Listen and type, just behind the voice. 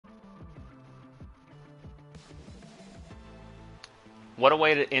What a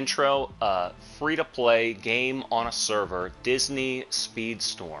way to intro a free-to-play game on a server, Disney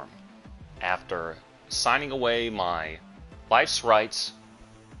Speedstorm. After signing away my life's rights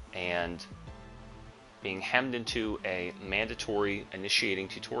and being hemmed into a mandatory initiating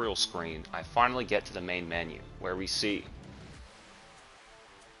tutorial screen, I finally get to the main menu, where we see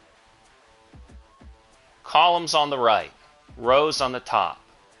columns on the right, rows on the top.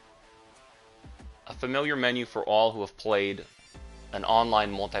 A familiar menu for all who have played an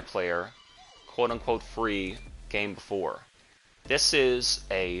online multiplayer, quote-unquote free game before. This is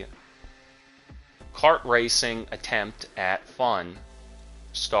a kart racing attempt at fun,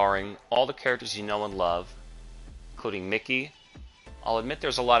 starring all the characters you know and love, including Mickey. I'll admit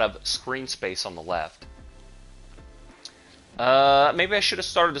there's a lot of screen space on the left. Maybe I should have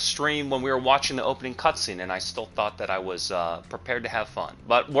started the stream when we were watching the opening cutscene and I still thought that I was prepared to have fun.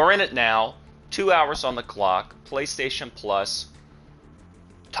 But we're in it now. 2 hours on the clock. PlayStation Plus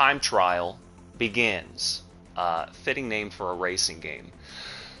time trial begins. Fitting name for a racing game.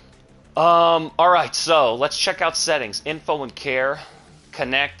 Alright, so let's check out settings. Info and care.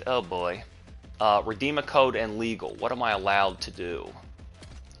 Connect. Oh boy. Redeem a code and legal. What am I allowed to do?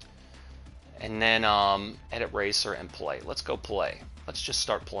 And then edit racer and play. Let's go play. Let's just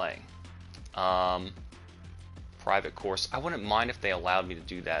start playing. Private course. I wouldn't mind if they allowed me to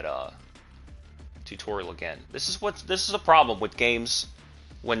do that tutorial again. This is a problem with games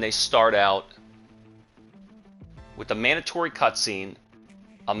when they start out with a mandatory cutscene,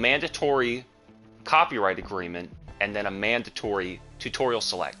 a mandatory copyright agreement, and then a mandatory tutorial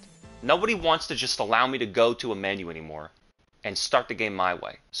select. Nobody wants to just allow me to go to a menu anymore and start the game my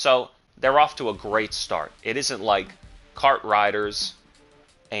way. So they're off to a great start. It isn't like Kart Riders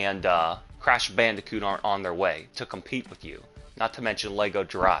and Crash Bandicoot aren't on their way to compete with you. Not to mention Lego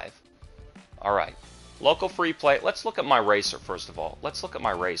Drive. Alright. Local free play. Let's look at my racer first of all. Let's look at my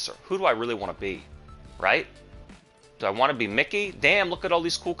racer. Who do I really want to be? Right? Do I want to be Mickey? Damn, look at all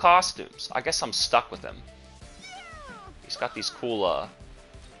these cool costumes. I guess I'm stuck with him. He's got these cool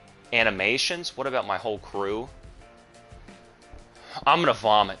animations. What about my whole crew? I'm gonna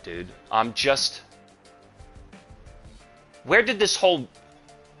vomit, dude. I'm just... Where did this whole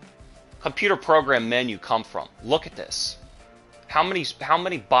computer program menu come from? Look at this. How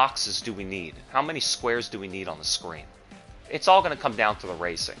many boxes do we need? How many squares do we need on the screen? It's all gonna come down to the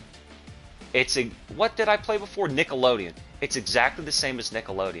racing. What did I play before? Nickelodeon. It's exactly the same as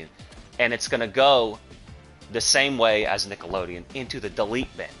Nickelodeon. And it's gonna go the same way as Nickelodeon into the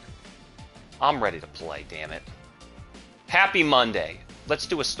delete bin. I'm ready to play, damn it. Happy Monday. Let's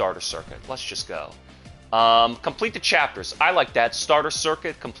do a starter circuit. Let's just go. Complete the chapters. I like that. Starter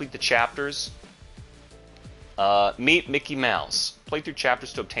circuit, complete the chapters. Meet Mickey Mouse. Play through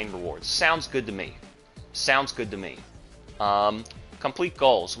chapters to obtain rewards. Sounds good to me. Sounds good to me. Complete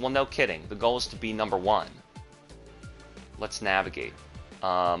goals. Well, no kidding. The goal is to be number 1. Let's navigate.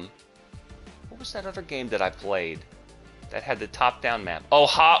 What was that other game that I played that had the top-down map? Oh,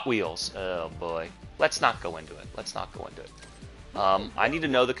 Hot Wheels. Oh, boy. Let's not go into it. Let's not go into it. I need to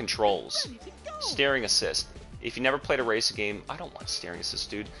know the controls. Steering assist. If you never played a racing game, I don't want steering assist,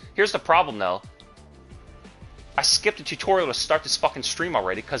 dude. Here's the problem, though. I skipped a tutorial to start this fucking stream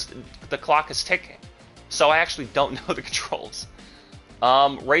already because the clock is ticking. So I actually don't know the controls.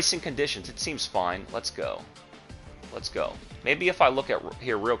 Racing conditions. It seems fine. Let's go. Let's go. Maybe if I look at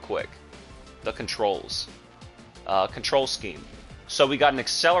here real quick. The controls. Control scheme. So we got an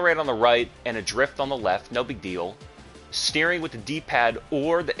accelerator on the right and a drift on the left. No big deal. Steering with the D-pad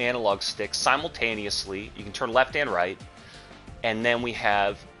or the analog stick simultaneously. You can turn left and right. And then we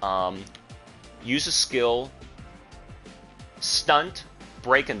have use a skill, stunt,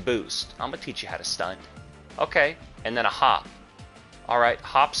 brake, and boost. I'm going to teach you how to stunt. Okay. And then a hop. Alright,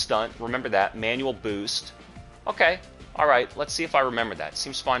 hop, stunt. Remember that. Manual boost. Okay. Alright, let's see if I remember that.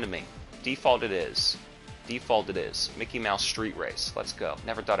 Seems fine to me. Default it is. Default it is. Mickey Mouse Street Race. Let's go.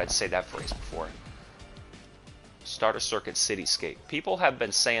 Never thought I'd say that phrase before. Starter Circuit Cityscape. People have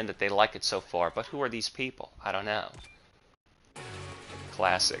been saying that they like it so far, but who are these people? I don't know.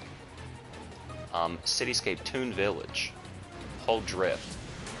 Classic. Cityscape Toon Village. Whole drift.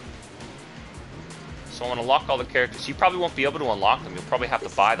 So I'm going to unlock all the characters. You probably won't be able to unlock them. You'll probably have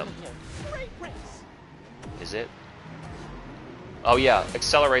to buy them. Is it? Oh yeah,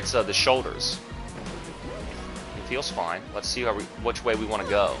 accelerates the shoulders. It feels fine. Let's see which way we want to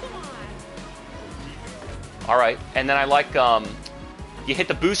go. Alright, and then I like, you hit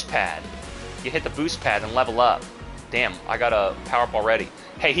the boost pad. You hit the boost pad and level up. Damn, I got a power up already.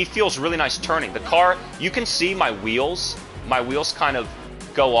 Hey, he feels really nice turning. The car, you can see my wheels. My wheels kind of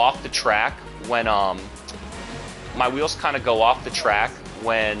go off the track when my wheels kind of go off the track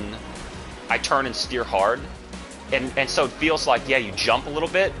when I turn and steer hard. And so it feels like, yeah, you jump a little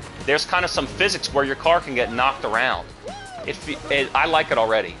bit. There's kind of some physics where your car can get knocked around. I like it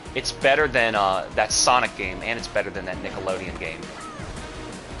already. It's better than that Sonic game, and it's better than that Nickelodeon game.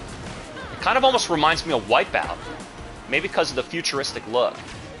 It kind of almost reminds me of Wipeout. Maybe because of the futuristic look.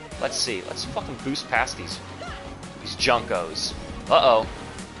 Let's see. Let's fucking boost past these junkos. Uh-oh.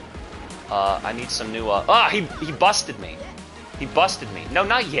 I need some new, he busted me. He busted me. No,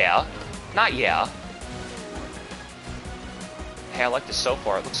 not yeah. Not yeah. Hey, I like this so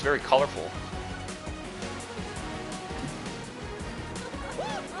far. It looks very colorful.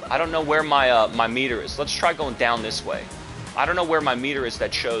 I don't know where my my meter is. Let's try going down this way. I don't know where my meter is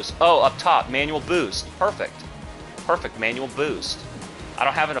that shows. Oh, up top, manual boost. Perfect. Perfect, manual boost. I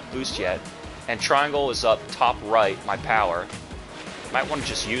don't have enough boost yet. And triangle is up top right, my power. Might want to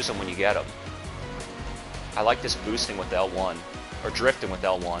just use them when you get them. I like this boosting with L1. Or drifting with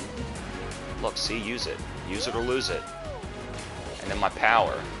L1. Look, see, use it. Use it or lose it. And then my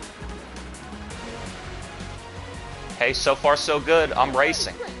power. Hey, so far so good. I'm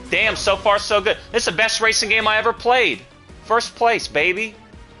racing. Damn, so far so good. This is the best racing game I ever played. First place, baby.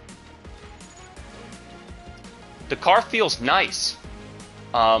 The car feels nice.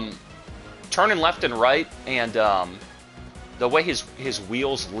 Turning left and right, and the way his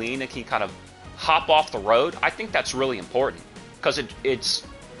wheels lean and he kind of hop off the road, I think that's really important. Because it's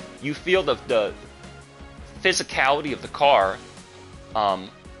you feel the physicality of the car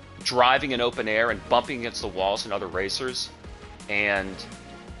driving in open air and bumping against the walls and other racers, and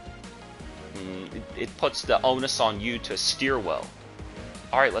it puts the onus on you to steer well.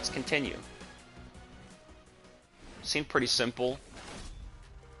 Alright, let's continue. Seemed pretty simple.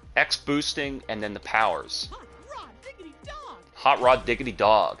 X boosting and then the powers. Hot Rod Diggity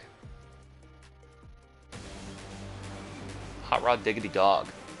Dog. Hot Rod Diggity Dog.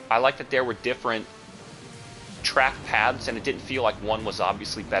 I like that there were different track paths and it didn't feel like one was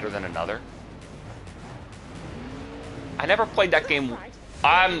obviously better than another. I never played that game.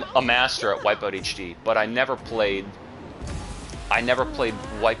 I'm a master at Wipeout HD, but I never played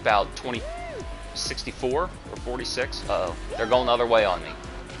Wipeout 2064 or 46. Uh-oh. They're going the other way on me.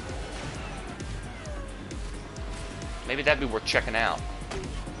 Maybe that'd be worth checking out.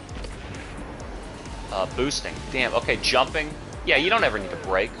 Boosting. Damn, okay, jumping. Yeah, you don't ever need to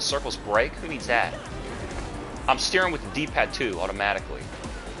brake. Circles brake? Who needs that? I'm steering with the D-pad too, automatically.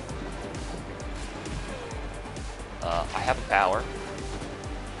 I have a power.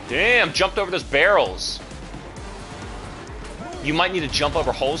 Damn, jumped over those barrels. You might need to jump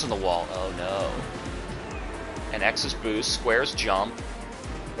over holes in the wall. Oh no. And X is boost, square is jump.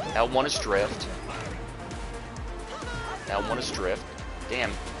 L1 is drift. L1 is drift.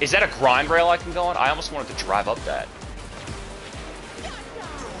 Damn. Is that a grind rail I can go on? I almost wanted to drive up that.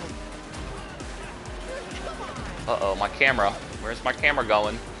 Uh-oh, my camera. Where's my camera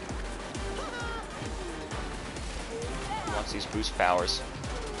going? Wants these boost powers.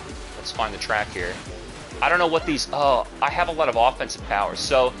 Let's find the track here. I don't know what these... Oh, I have a lot of offensive powers.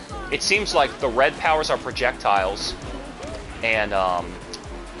 So, it seems like the red powers are projectiles. And, the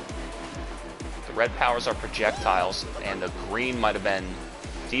red powers are projectiles. And the green might have been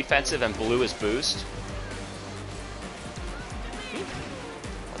defensive and blue is boost.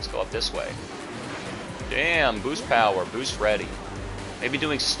 Let's go up this way. Damn, boost power, boost ready. Maybe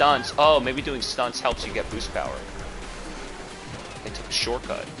doing stunts. Oh, maybe doing stunts helps you get boost power. They took a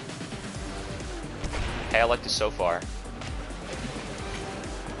shortcut. Hey, I like this so far.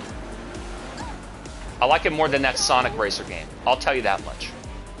 I like it more than that Sonic Racer game. I'll tell you that much.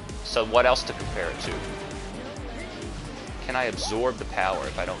 So what else to compare it to? Can I absorb the power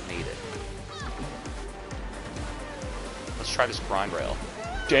if I don't need it? Let's try this grind rail.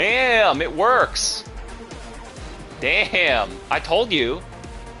 Damn, it works! Damn, I told you.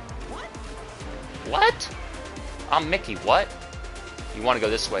 What? I'm Mickey, what? You want to go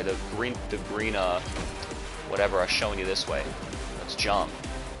this way, the green, whatever, I was showing you this way. Let's jump.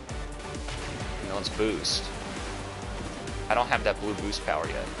 And then let's boost. I don't have that blue boost power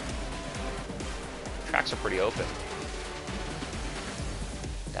yet. Tracks are pretty open.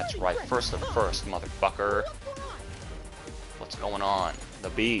 That's right, first of first, motherfucker. What's going on? The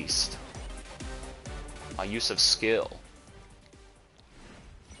beast. My use of skill.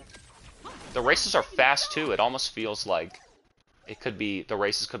 The races are fast too. It almost feels like it could be, the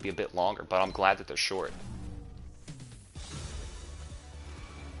races could be a bit longer, but I'm glad that they're short.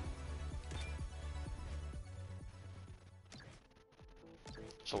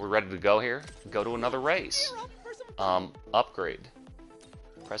 So we're ready to go here. Go to another race. Upgrade.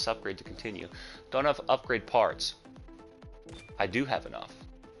 Press upgrade to continue. Don't have upgrade parts. I do have enough.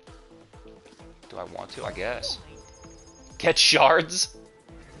 Do I want to? I guess. Get shards?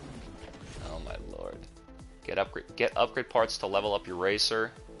 Oh my lord. Get upgrade parts to level up your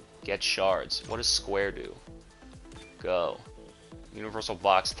racer. Get shards. What does square do? Go. Universal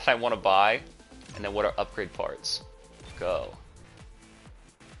box that I want to buy. And then what are upgrade parts? Go.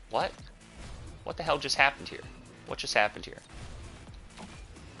 What? What the hell just happened here? What just happened here?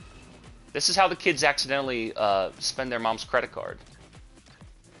 This is how the kids accidentally spend their mom's credit card.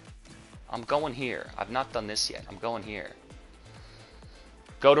 I'm going here. I've not done this yet. I'm going here.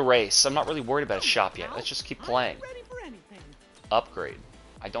 Go to race. I'm not really worried about a shop yet. Let's just keep playing. Upgrade.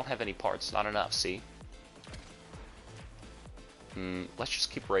 I don't have any parts. Not enough, see? Let's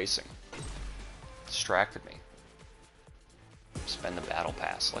just keep racing. Distracted me. Spend the battle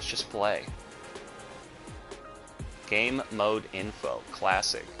pass. Let's just play. Game mode info.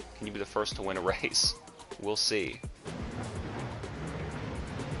 Classic. Can you be the first to win a race? We'll see.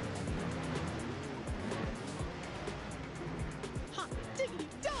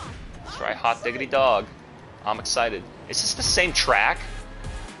 Let's try hot diggity dog. I'm excited. Is this the same track?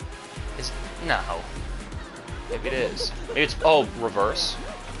 No. Maybe it is. Maybe it's... Oh, reverse.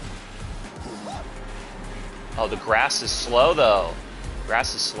 Oh, the grass is slow, though.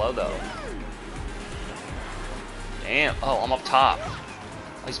 Grass is slow, though. Damn. Oh, I'm up top.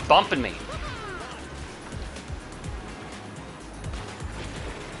 Oh, he's bumping me.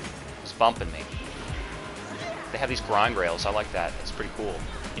 He's bumping me. They have these grind rails. I like that. It's pretty cool.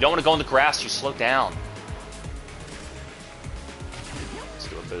 You don't want to go in the grass. You slow down. Let's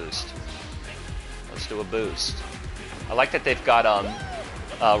do a boost. Let's do a boost. I like that they've got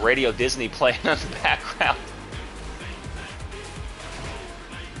Radio Disney playing in the background.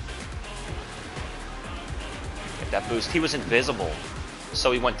 Get that boost. He was invisible,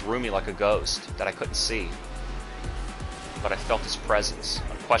 so he went through me like a ghost that I couldn't see. But I felt his presence,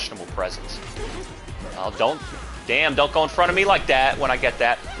 unquestionable presence. Oh, don't go in front of me like that when I get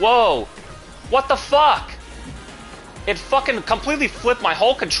that. Whoa! What the fuck? It fucking completely flipped my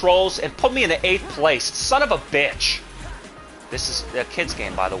whole controls and put me in the 8th place. Son of a bitch. This is a kid's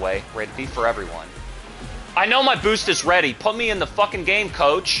game, by the way. Rated B for everyone. I know my boost is ready. Put me in the fucking game,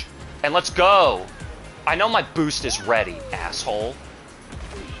 coach. And let's go. I know my boost is ready, asshole.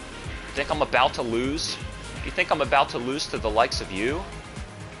 You think I'm about to lose? You think I'm about to lose to the likes of you?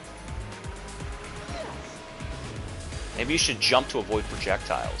 Maybe you should jump to avoid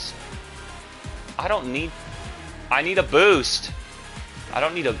projectiles. I don't need... I need a boost. I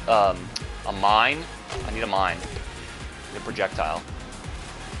don't need a mine. I need a mine. I need a projectile.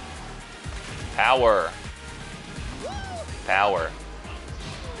 Power. Power.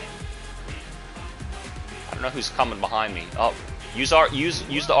 I don't know who's coming behind me. Oh, use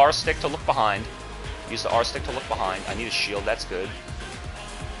the R stick to look behind. Use the R stick to look behind. I need a shield. That's good.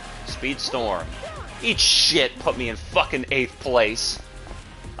 Speedstorm. Eat shit. Put me in fucking 8th place.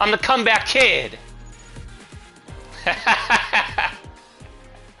 I'm the comeback kid.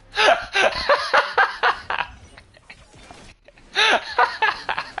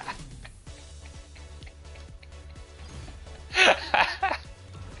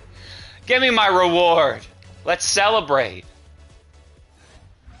 Give me my reward. Let's celebrate.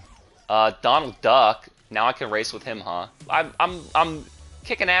 Donald Duck. Now I can race with him, huh? I'm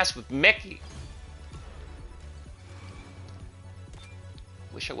kicking ass with Mickey.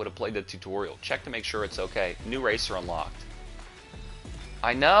 Wish I would have played the tutorial. Check to make sure it's okay. New racer unlocked.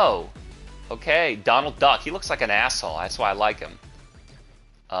 I know. Okay, Donald Duck. He looks like an asshole. That's why I like him.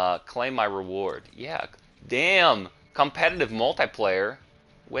 Claim my reward. Yeah. Damn. Competitive multiplayer.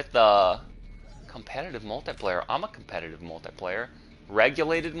 With competitive multiplayer. I'm a competitive multiplayer.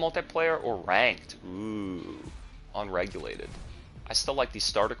 Regulated multiplayer or ranked? Ooh. Unregulated. I still like these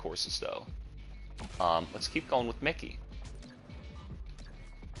starter courses though. Let's keep going with Mickey.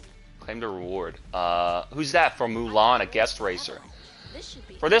 Claim the reward. Who's that? From Mulan, a guest racer.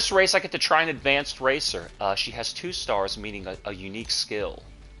 For this race, I get to try an advanced racer. She has 2 stars, meaning a unique skill.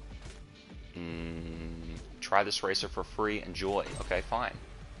 Try this racer for free. Enjoy. Okay, fine.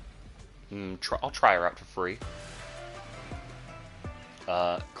 I'll try her out for free.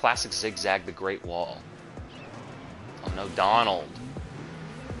 Classic Zigzag the Great Wall. Oh no, Donald.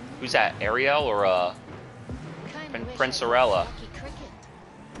 Who's that? Ariel or Princerella?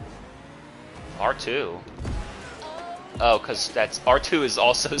 R2. Oh, because that's R2 is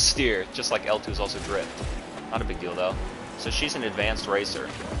also steer, just like L2 is also drift. Not a big deal though. So she's an advanced racer.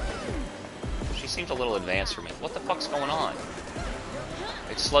 She seems a little advanced for me. What the fuck's going on?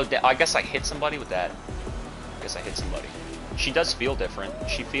 It slowed down. I guess I hit somebody with that. I guess I hit somebody. She does feel different.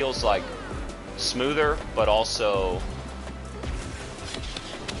 She feels like smoother, but also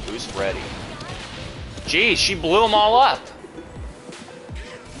Boost ready. Geez, she blew them all up.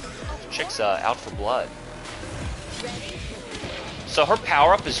 Chick's out for blood. So her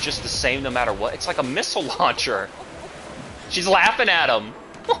power-up is just the same no matter what. It's like a missile launcher. She's laughing at him.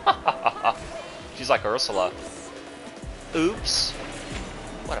 She's like Ursula. Oops.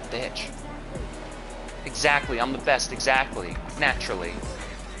 What a bitch. Exactly, I'm the best, exactly. Naturally.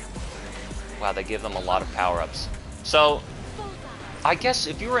 Wow, they give them a lot of power-ups. So, I guess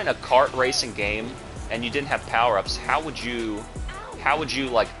if you were in a kart racing game and you didn't have power-ups, how would you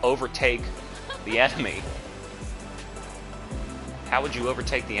like overtake the enemy? How would you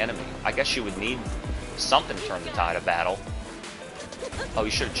overtake the enemy? I guess you would need something to turn the tide of battle. Oh,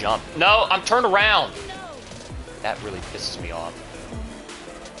 you should have jumped. No, I'm turned around! That really pisses me off.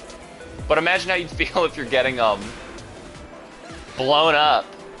 But imagine how you'd feel if you're getting, blown up.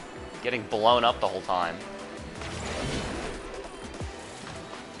 Getting blown up the whole time.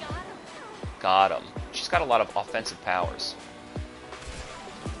 Got him. She's got a lot of offensive powers.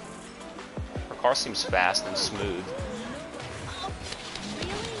 Her car seems fast and smooth.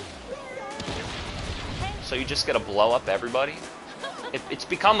 So you just gotta blow up everybody? It's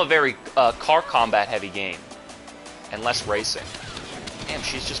become a very car combat heavy game. And less racing. Damn,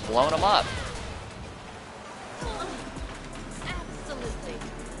 she's just blowing them up.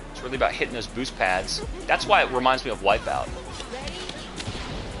 It's really about hitting those boost pads. That's why it reminds me of Wipeout.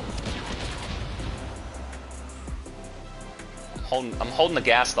 I'm holding the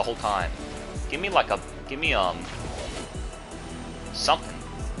gas the whole time. Give me something.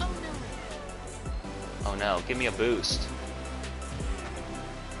 Oh no, give me a boost.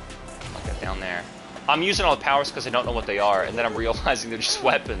 I'll get down there. I'm using all the powers because I don't know what they are, and then I'm realizing they're just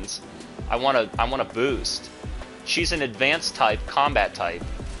weapons. I want a boost. She's an advanced type, combat type,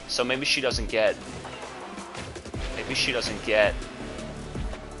 so maybe she doesn't get. Maybe she doesn't get.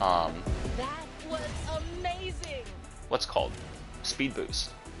 That was amazing. What's called? Speed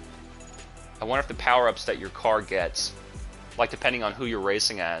boost. I wonder if the power-ups that your car gets, like depending on who you're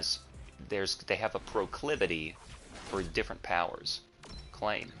racing as, they have a proclivity for different powers.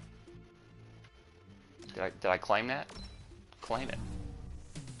 Claim. Did I claim that? Claim it.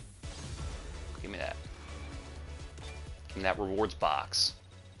 Give me that. Give me that rewards box.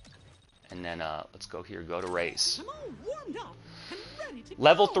 And then let's go here. Go to race.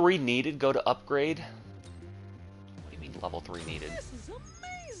 Level 3 needed. Go to upgrade. What do you mean level 3 needed? This is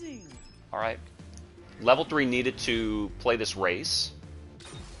amazing. All right. Level 3 needed to play this race.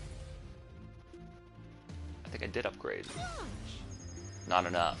 I think I did upgrade. Not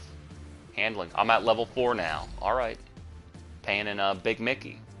enough. Handling. I'm at level 4 now. Alright. Paying in Big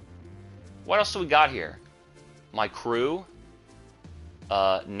Mickey. What else do we got here? My crew.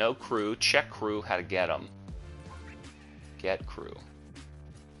 No crew. Check crew. How to get them. Get crew.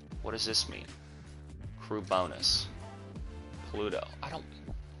 What does this mean? Crew bonus. Pluto. I'm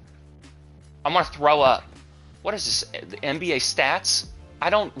gonna throw up. What is this? The NBA stats? I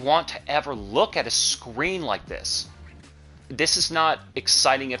don't want to ever look at a screen like this. This is not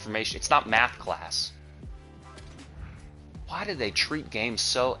exciting information. It's not math class. Why do they treat games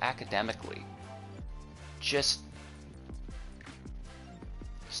so academically? These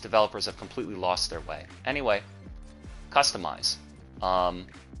developers have completely lost their way. Anyway, customize.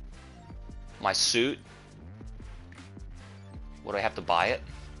 My suit. What do I have to buy it?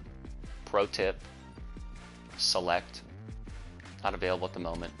 Pro tip. Select. Not available at the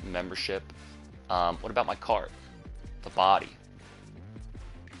moment. Membership. What about my cart? The body.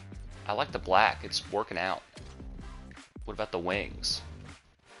 I like the black. It's working out. What about the wings?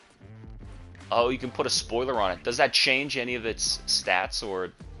 Oh, you can put a spoiler on it. Does that change any of its stats,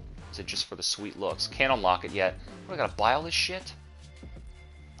 or is it just for the sweet looks? Can't unlock it yet. What, I gotta buy all this shit?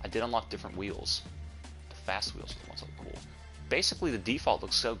 I did unlock different wheels. The fast wheels are the ones that look cool. Basically, the default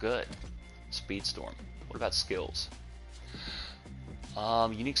looks so good. Speedstorm. What about skills?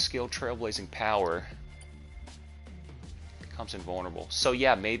 Unique skill, trailblazing power. Becomes invulnerable. So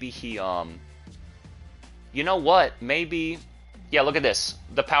yeah, maybe he, you know what? Maybe, yeah, look at this.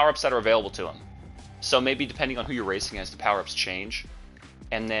 The power-ups that are available to him. So maybe depending on who you're racing as, the power-ups change.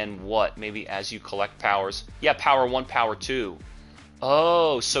 And then what? Maybe as you collect powers. Yeah, power 1, power 2.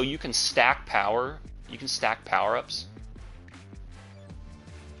 Oh, so you can stack power. You can stack power-ups.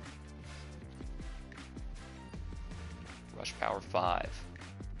 Rush power 5.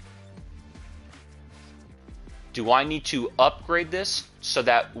 Do I need to upgrade this so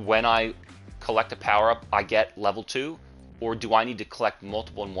that when I collect a power-up, I get level 2? Or do I need to collect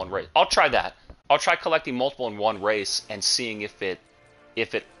multiple in one race? I'll try that. I'll try collecting multiple in one race and seeing if the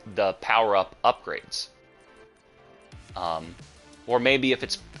power-up upgrades. Or maybe if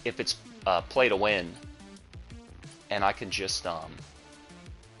it's play to win, and I can just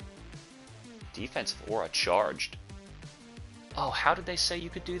defensive aura charged. Oh, how did they say you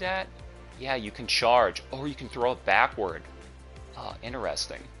could do that? Yeah, you can charge, or you can throw it backward. Oh,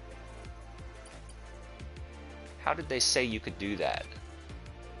 interesting. How did they say you could do that?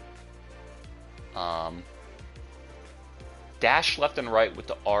 Dash left and right with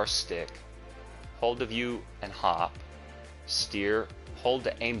the R stick. Hold the view and hop. Steer. Hold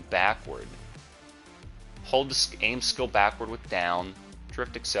to aim backward. Hold the aim skill backward with down.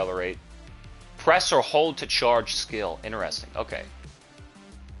 Drift accelerate. Press or hold to charge skill. Interesting. Okay.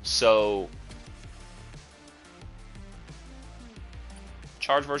 So,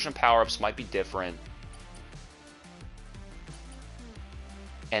 charge version of power-ups might be different.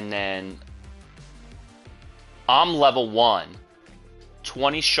 And then, I'm level 1.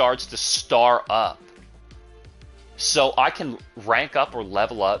 20 shards to star up. So I can rank up or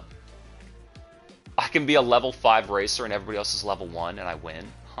level up. I can be a level 5 racer and everybody else is level 1 and I win.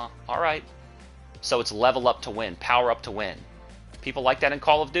 Huh, alright. So it's level up to win, power up to win. People like that in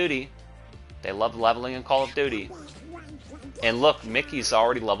Call of Duty. They love leveling in Call of Duty. And look, Mickey's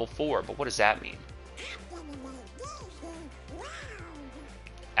already level 4, but what does that mean?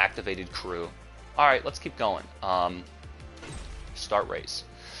 Activated crew. Alright, let's keep going. Start race.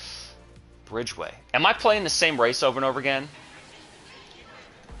 Bridgeway. Am I playing the same race over and over again?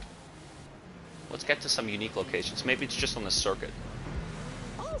 Let's get to some unique locations. Maybe it's just on the circuit.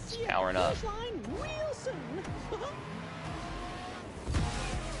 It's powering up.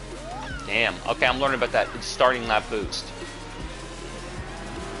 Damn. Okay, I'm learning about that. It's starting lap boost.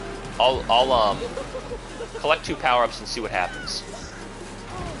 I'll collect 2 power-ups and see what happens.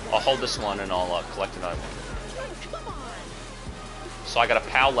 I'll hold this one and I'll collect another one. So I got a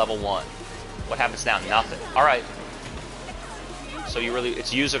POW level 1. What happens now? Nothing. Alright. So you really,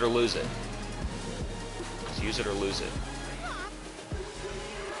 it's use it or lose it. It's use it or lose it.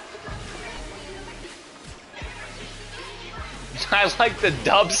 I like the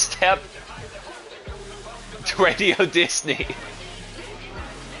dubstep to Radio Disney.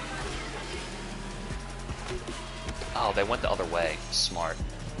 Oh, they went the other way. Smart.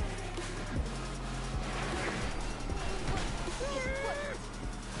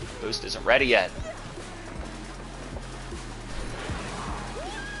 Boost isn't ready yet.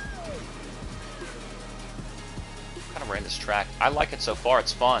 Kind of ran this track. I like it so far.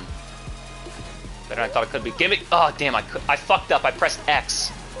 It's fun. Better than I thought it could be. Give me. Oh damn! I fucked up. I pressed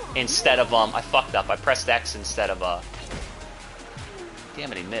X instead of I fucked up. I pressed X instead of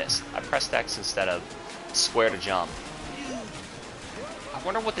Damn it! He missed. I pressed X instead of square to jump. I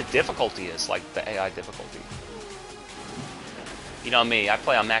wonder what the difficulty is, like the AI difficulty. You know me, I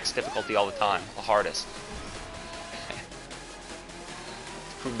play on max difficulty all the time, the hardest.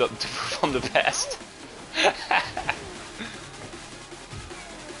 to prove I'm the best.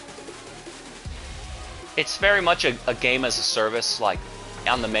 It's very much a game as a service, like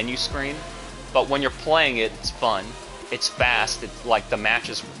on the menu screen. But when you're playing it, it's fun. It's fast. It's like the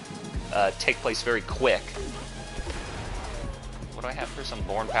matches take place very quick. What do I have for some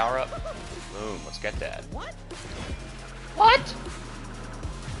Born power up? Boom, let's get that. What? What?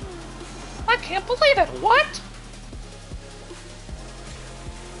 I can't believe it. What?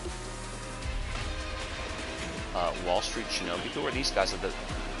 Wall Street Shinobi. Who are these guys at the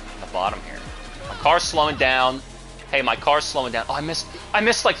bottom here? My car's slowing down. Hey, my car's slowing down. Oh, I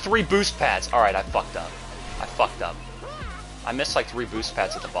missed like 3 boost pads. Alright, I fucked up. I missed like 3 boost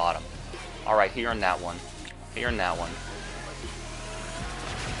pads at the bottom. Alright, here and that one. Here and that one.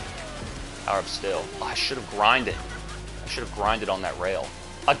 Power up still. Oh, I should have grinded. I should have grinded on that rail.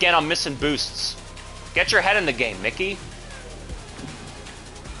 Again, I'm missing boosts. Get your head in the game, Mickey.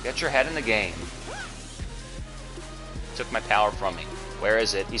 Get your head in the game. Took my power from me. Where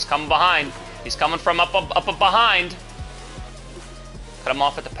is it? He's coming behind. He's coming from up behind. Cut him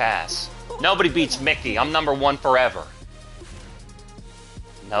off at the pass. Nobody beats Mickey. I'm number 1 forever.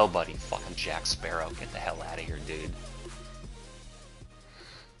 Nobody. Fucking Jack Sparrow. Get the hell out of here, dude.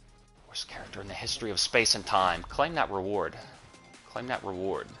 Worst character in the history of space and time. Claim that reward. Claim that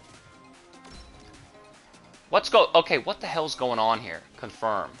reward. Let's go. Okay, what the hell's going on here?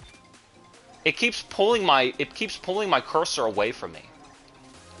 Confirm. It keeps pulling my cursor away from me.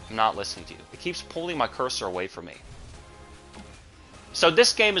 I'm not listening to you. It keeps pulling my cursor away from me. So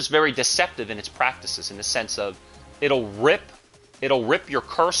this game is very deceptive in its practices, in the sense of it'll rip your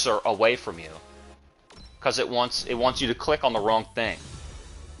cursor away from you because it wants you to click on the wrong thing.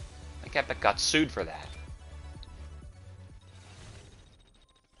 I think Epic got sued for that.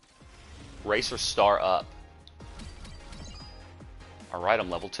 Racer star up. Alright, I'm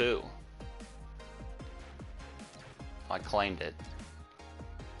level 2. I claimed it.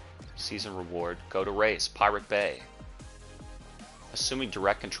 Season reward. Go to race. Pirate Bay. Assuming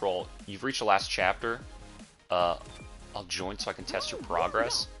direct control. You've reached the last chapter. I'll join so I can test your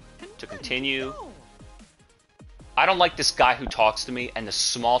progress. To continue. I don't like this guy who talks to me and the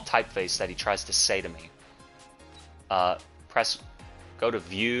small typeface that he tries to say to me. Go to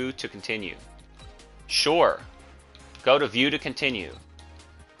view to continue. Sure. Go to view to continue.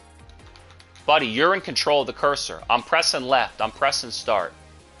 Buddy, you're in control of the cursor. I'm pressing left. I'm pressing start.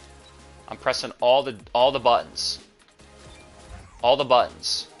 I'm pressing all the buttons. All the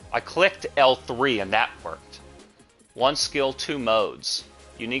buttons. I clicked L3 and that worked. 1 skill, 2 modes.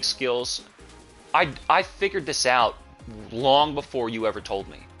 Unique skills. I figured this out long before you ever told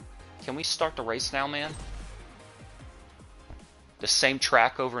me. Can we start the race now, man? The same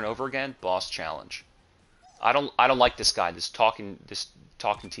track over and over again? Boss challenge. I don't like this guy, this talking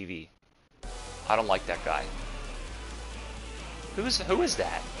TV. I don't like that guy. Who is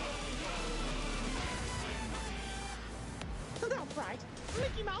that? That's right.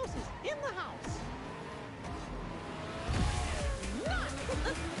 Mickey Mouse is in the house.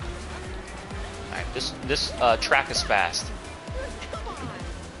 Alright, this track is fast.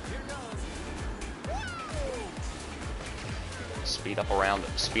 Speed up around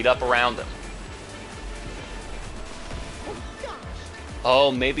him. Speed up around him.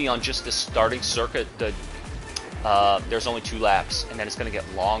 Oh, maybe on just the starting circuit, there's only 2 laps, and then it's going to get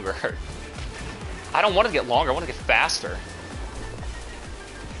longer. I don't want to get longer. I want to get faster.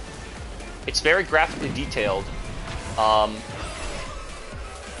 It's very graphically detailed.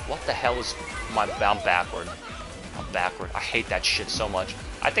 What the hell is I'm backward. I'm backward. I hate that shit so much.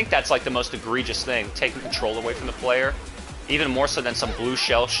 I think that's like the most egregious thing, taking control away from the player. Even more so than some blue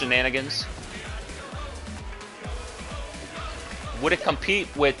shell shenanigans. Would it compete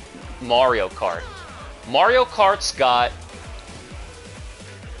with Mario Kart? Mario Kart's got...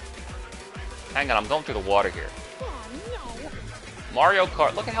 Hang on, I'm going through the water here. Mario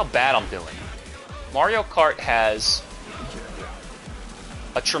Kart, look at how bad I'm doing. Mario Kart has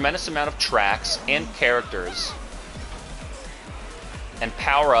a tremendous amount of tracks and characters and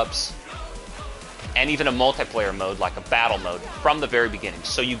power-ups and even a multiplayer mode, like a battle mode, from the very beginning.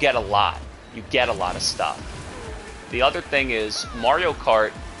 So you get a lot. You get a lot of stuff. The other thing is, Mario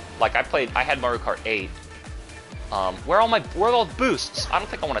Kart, like I had Mario Kart 8. Where are all the boosts? I don't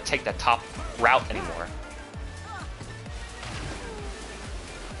think I want to take that top route anymore.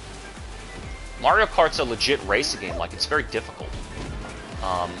 Mario Kart's a legit racing game, like it's very difficult.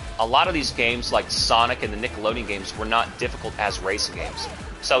 A lot of these games, like Sonic and the Nickelodeon games, were not difficult as racing games.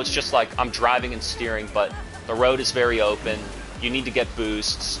 So it's just like, I'm driving and steering, but the road is very open. You need to get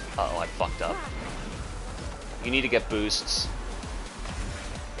boosts. Uh-oh, I fucked up. You need to get boosts.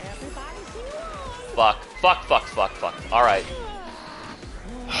 Fuck. Alright.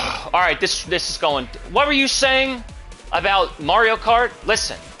 Alright, this is going... What were you saying about Mario Kart?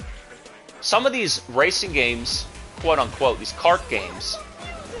 Listen. Some of these racing games, quote-unquote, these kart games,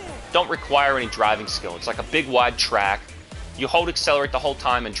 don't require any driving skill. It's like a big, wide track. You hold accelerate the whole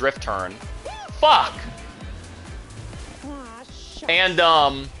time and drift turn. Fuck!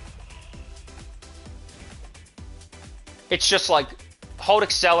 And, it's just like, hold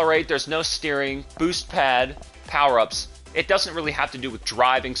accelerate, there's no steering, boost pad, power-ups. It doesn't really have to do with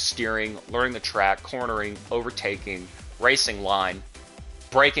driving, steering, learning the track, cornering, overtaking, racing line,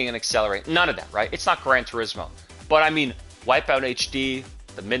 braking and accelerate. None of that, right? It's not Gran Turismo. But I mean, Wipeout HD,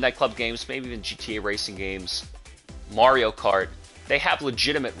 the Midnight Club games, maybe even GTA racing games, Mario Kart, they have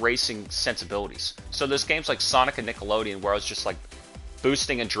legitimate racing sensibilities. So there's games like Sonic and Nickelodeon where I was just like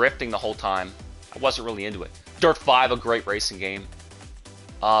boosting and drifting the whole time. I wasn't really into it. Dirt 5, a great racing game.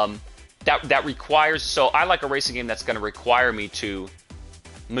 That requires... So I like a racing game that's going to require me to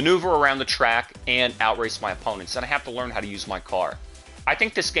maneuver around the track and outrace my opponents. And I have to learn how to use my car. I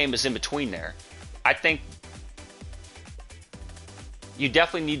think this game is in between there. I think you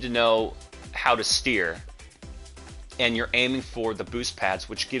definitely need to know how to steer. And you're aiming for the boost pads,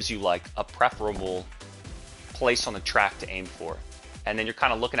 which gives you like a preferable place on the track to aim for. And then you're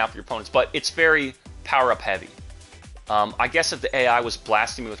kind of looking out for your opponents. But it's very power-up heavy. I guess if the AI was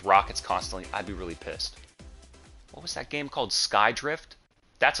blasting me with rockets constantly, I'd be really pissed. What was that game called? Skydrift?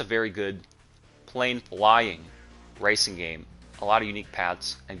 That's a very good plane flying racing game. A lot of unique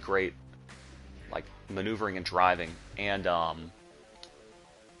paths and great like maneuvering and driving. And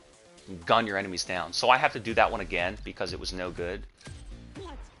gun your enemies down. So I have to do that one again because it was no good.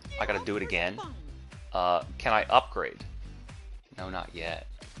 I gotta do it again. Can I upgrade? No, not yet.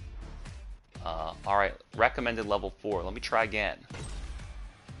 Alright, recommended level 4. Let me try again.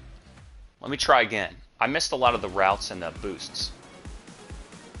 Let me try again. I missed a lot of the routes and the boosts.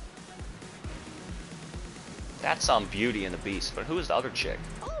 That's Beauty and the Beast, but who is the other chick?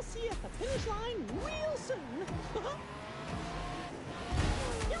 I'll see you at the finish line real soon.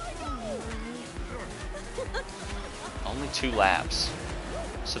 Here I go. Only 2 laps.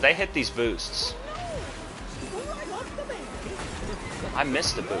 So they hit these boosts. Right off the bat. I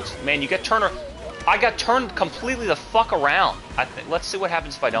missed the boost. Man, you get turned... I got turned completely the fuck around. Let's see what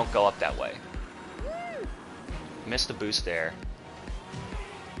happens if I don't go up that way. Missed the boost there.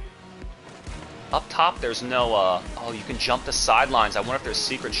 Up top, there's no, oh, you can jump the sidelines. I wonder if there's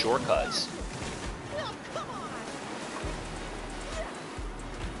secret shortcuts. Oh, come on.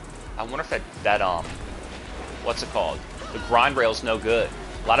 I wonder if that, what's it called? The grind rail's no good.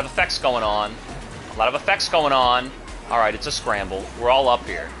 A lot of effects going on. A lot of effects going on. Alright, it's a scramble. We're all up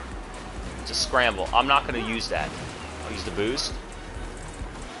here. It's a scramble. I'm not going to use that. I'll use the boost.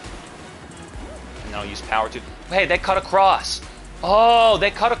 And then I'll use power 2. Hey, they cut across. Oh,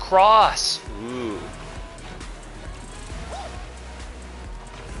 they cut across. Ooh.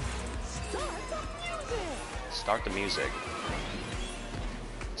 Start the music.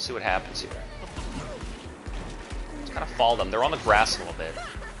 Let's see what happens here. Let's kind of follow them. They're on the grass a little bit.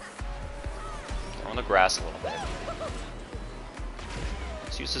 They're on the grass a little bit.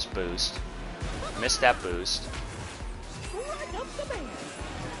 Let's use this boost. Missed that boost.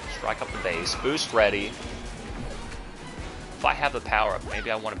 Strike up the base. Boost ready. If I have the power up,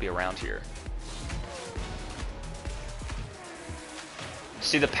 maybe I want to be around here.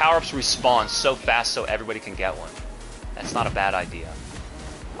 See, the power-ups respawn so fast so everybody can get one. That's not a bad idea.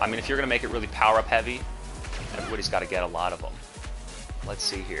 I mean, if you're going to make it really power-up heavy, everybody's got to get a lot of them. Let's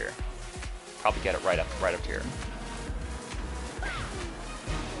see here. Probably get it right up here.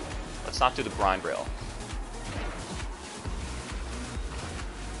 Let's not do the grind rail.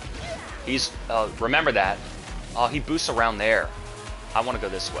 He's, remember that. Oh, he boosts around there. I want to go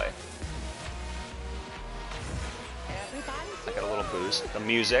this way. I got a little boost. The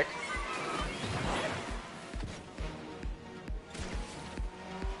music.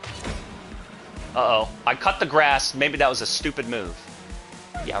 Uh-oh. I cut the grass. Maybe that was a stupid move.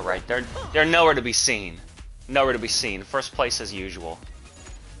 Yeah, right. They're nowhere to be seen. Nowhere to be seen. First place as usual.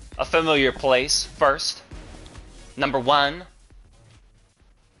 A familiar place. First. Number 1.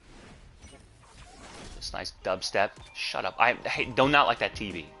 This nice dubstep. Shut up. I do not like that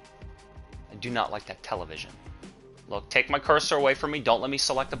TV. I do not like that television. Look, take my cursor away from me. Don't let me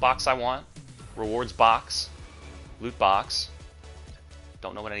select the box I want. Rewards box. Loot box.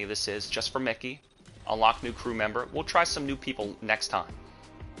 Don't know what any of this is. Just for Mickey. Unlock new crew member. We'll try some new people next time.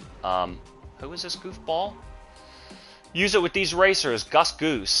 Who is this goofball? Use it with these racers. Gus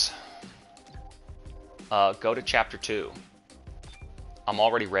Goose. Go to chapter 2. I'm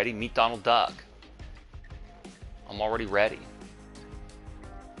already ready. Meet Donald Duck. I'm already ready.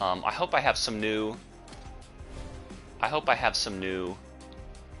 I hope I have some new... I hope I have some new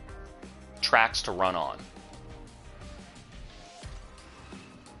tracks to run on.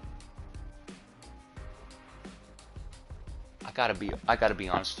 I gotta be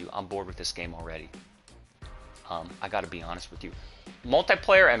honest with you. I'm bored with this game already. I gotta be honest with you.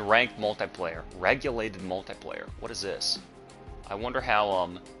 Multiplayer and ranked multiplayer. Regulated multiplayer. What is this? I wonder how,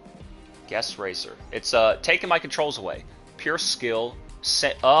 Guest Racer. It's, taking my controls away. Pure skill.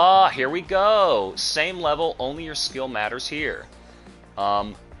 Here we go. Same level, only your skill matters here.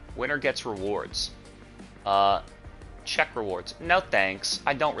 Winner gets rewards. Check rewards. No thanks.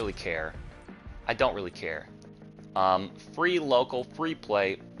 I don't really care. I don't really care. Free local, free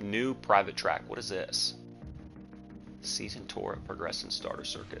play, new private track. What is this? Season tour, progressive starter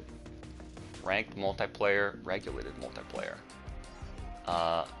circuit. Ranked multiplayer, regulated multiplayer.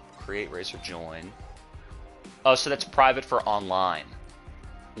 Create racer join. Oh, so that's private for online.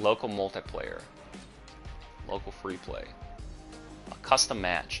 Local multiplayer. Local free play. A custom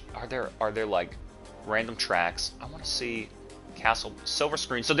match. Are there like random tracks? I want to see castle silver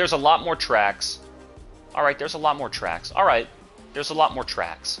screen. So there's a lot more tracks. Alright, there's a lot more tracks. Alright, there's a lot more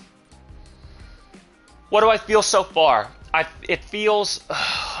tracks. What do I feel so far? I feel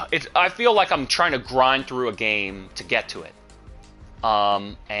like I'm trying to grind through a game to get to it.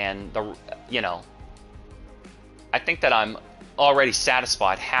 And I think that I'm already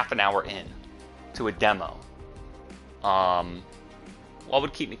satisfied half an hour in to a demo. What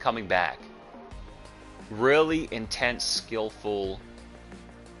would keep me coming back? Really intense, skillful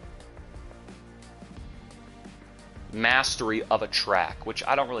mastery of a track, which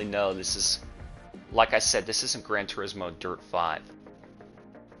I don't really know. This is, like I said, this isn't Gran Turismo Dirt 5.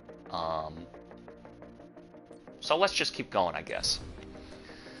 So let's just keep going, I guess.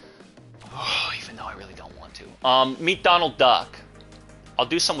 Oh, even though I really don't want to. Meet Donald Duck. I'll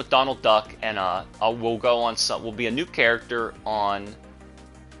do some with Donald Duck, and we'll go on some. We'll be a new character on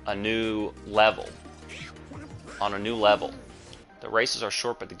a new level. On a new level. The races are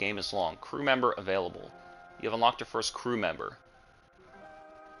short, but the game is long. Crew member available. You have unlocked your first crew member.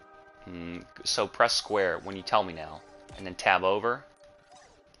 So press square when you tell me now, and then tab over,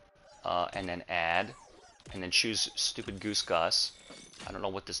 and then add, and then choose stupid Goose Gus. I don't know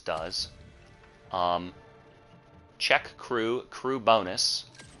what this does. Check crew bonus,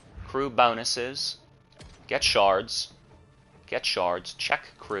 crew bonuses, get shards, check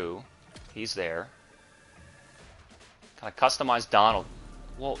crew, he's there. Can I customize Donald?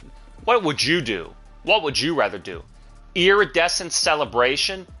 Well, what would you do? What would you rather do? Iridescent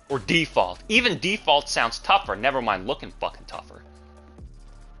celebration or default? Even default sounds tougher, never mind looking fucking tougher.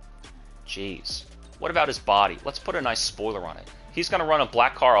 Jeez. What about his body? Let's put a nice spoiler on it. He's gonna run a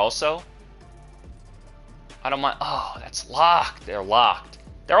black car also? I don't mind. Oh, that's locked. They're locked.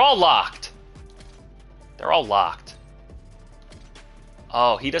 They're all locked. They're all locked.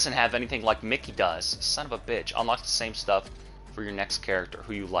 Oh, he doesn't have anything like Mickey does. Son of a bitch. Unlock the same stuff for your next character,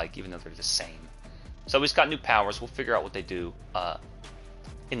 who you like, even though they're the same. So he's got new powers. We'll figure out what they do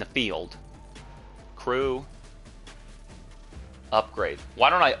in the field. Crew. Upgrade. Why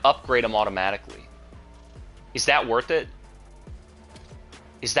don't I upgrade them automatically? Is that worth it?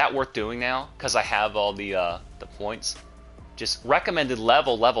 Is that worth doing now? Because I have all the points. Just recommended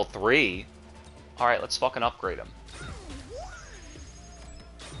level 3. Alright, let's fucking upgrade him.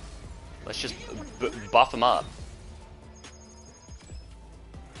 Let's just buff him up.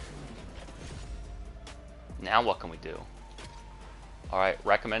 Now what can we do? Alright,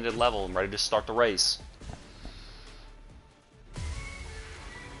 recommended level. I'm ready to start the race.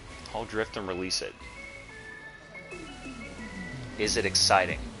 Hold drift and release it. Is it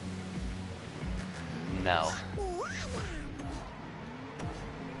exciting? No.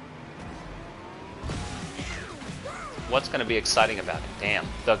 What's going to be exciting about it? Damn.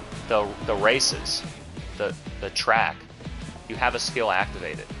 The races. The track. You have a skill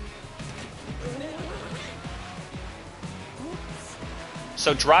activated.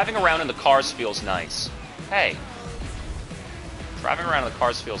 So driving around in the cars feels nice. Hey. Driving around in the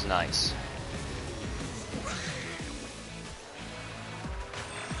cars feels nice.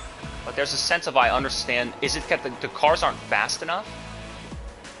 But there's a sense of I understand. Is it that the cars aren't fast enough?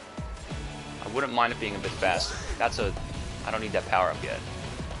 I wouldn't mind it being a bit faster. I don't need that power up yet.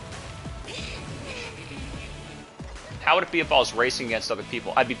 How would it be if I was racing against other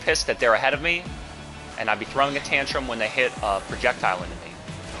people? I'd be pissed that they're ahead of me, and I'd be throwing a tantrum when they hit a projectile into me.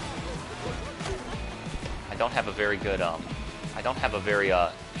 I don't have a very good, I don't have a very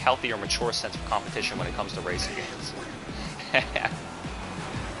healthy or mature sense of competition when it comes to racing games.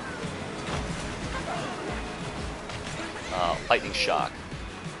 Lightning shock.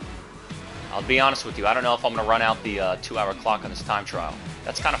 I'll be honest with you, I don't know if I'm going to run out the 2-hour clock on this time trial.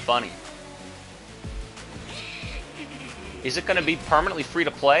 That's kind of funny. Is it going to be permanently free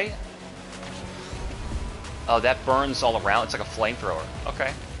to play? Oh, that burns all around. It's like a flamethrower.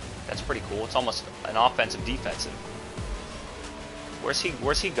 Okay. That's pretty cool. It's almost an offensive defensive. Where's he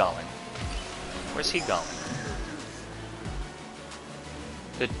going? Where's he going?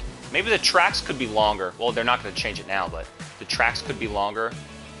 Maybe the tracks could be longer. Well, they're not going to change it now, but the tracks could be longer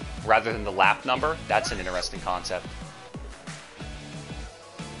rather than the lap number. That's an interesting concept.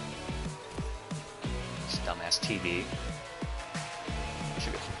 This dumbass TV.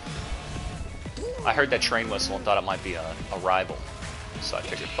 I heard that train whistle and thought it might be a rival. So I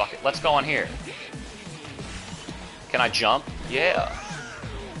figured, fuck it. Let's go on here. Can I jump? Yeah.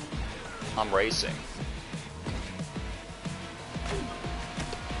 I'm racing.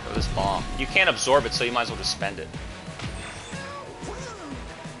 Throw this bomb. You can't absorb it, so you might as well just spend it.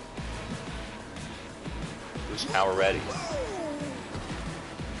 Boost power ready.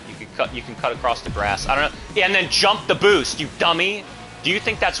 You can cut across the grass. I don't know. Yeah, and then jump the boost, you dummy. Do you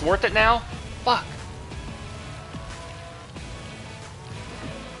think that's worth it now? Fuck.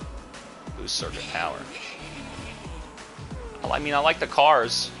 Boost circuit power. I mean, I like the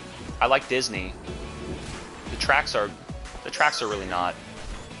cars. I like Disney. The tracks are really not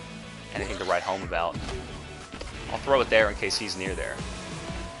anything to write home about. I'll throw it there in case he's near there.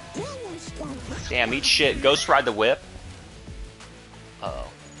 Damn, eat shit. Ghost ride the whip.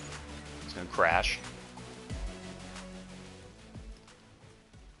 Uh-oh. It's gonna crash.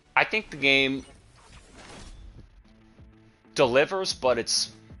 I think the game delivers, but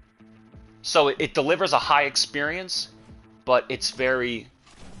it's... So it delivers a high experience, but it's very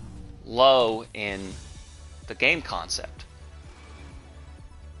low in the game concept.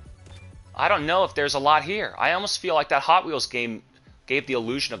 I don't know if there's a lot here. I almost feel like that Hot Wheels game gave the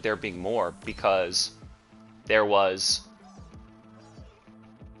illusion of there being more because there was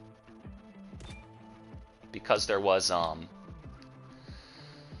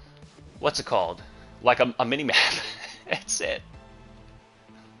what's it called? Like a mini map. That's it.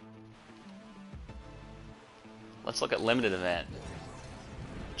 Let's look at limited event.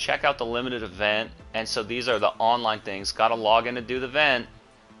 Check out the limited event. And so these are the online things. Gotta log in to do the event.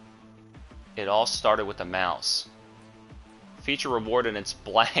 It all started with the mouse. Feature reward and it's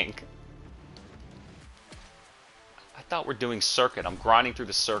blank. I thought we're doing circuit. I'm grinding through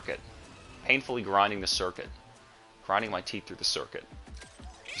the circuit. Painfully grinding the circuit. Grinding my teeth through the circuit.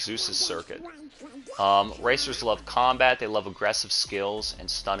 Zeus's circuit. Racers love combat. They love aggressive skills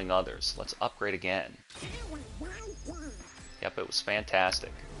and stunning others. Let's upgrade again. Yep, it was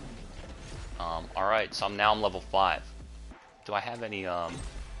fantastic. Alright, so now I'm level 5. Do I have any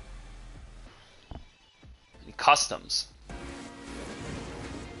customs?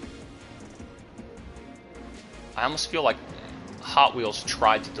 I almost feel like Hot Wheels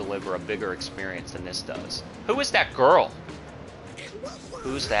tried to deliver a bigger experience than this does. Who is that girl?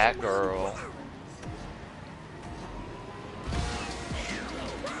 Who's that girl?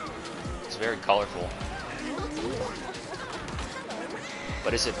 It's very colorful.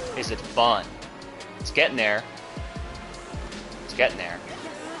 But is it fun? It's getting there. It's getting there.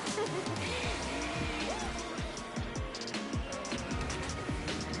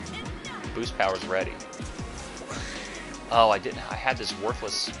 Boost power's ready. Oh, I didn't. I had this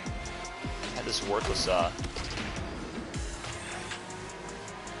worthless.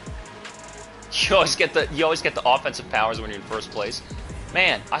 You always get the offensive powers when you're in first place.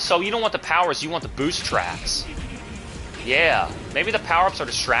 Man, so you don't want the powers, you want the boost tracks. Yeah, maybe the power-ups are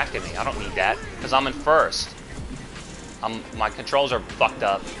distracting me. I don't need that, because I'm in first. My controls are fucked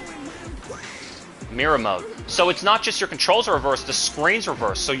up. Mirror mode. So it's not just your controls are reversed, the screen's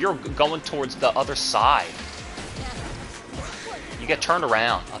reversed, so you're going towards the other side. You get turned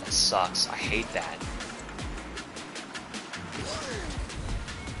around. Oh, that sucks. I hate that.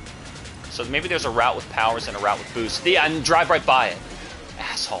 So maybe there's a route with powers and a route with boost. Yeah, and drive right by it.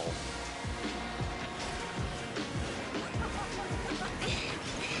 Asshole.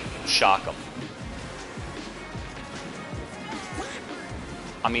 Shock them.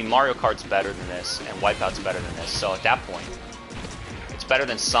 I mean, Mario Kart's better than this, and Wipeout's better than this, so at that point, it's better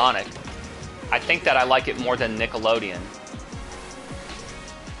than Sonic. I think that I like it more than Nickelodeon.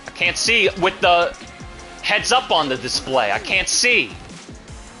 I can't see with the heads up on the display. I can't see.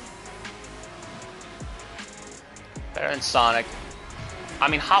 Better than Sonic. I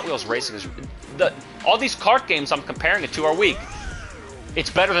mean, Hot Wheels Racing is... all these kart games I'm comparing it to are weak. It's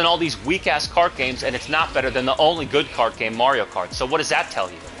better than all these weak-ass kart games, and it's not better than the only good kart game, Mario Kart. So what does that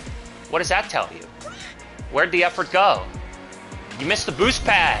tell you? What does that tell you? Where'd the effort go? You missed the boost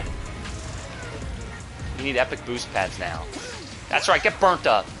pad. You need epic boost pads now. That's right, get burnt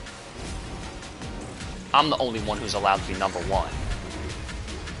up. I'm the only one who's allowed to be number 1.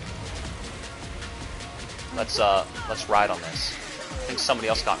 Let's ride on this. I think somebody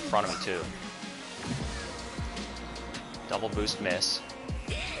else got in front of me too. Double boost miss.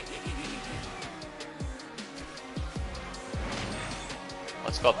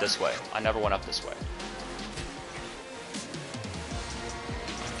 Let's go up this way. I never went up this way.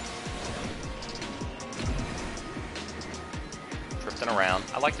 Drifting around.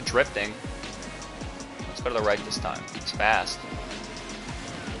 I like the drifting. Let's go to the right this time. It's fast.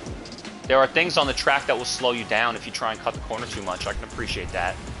 There are things on the track that will slow you down if you try and cut the corner too much. I can appreciate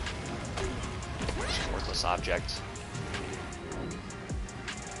that. Worthless object.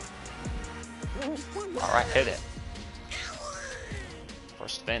 Alright, hit it.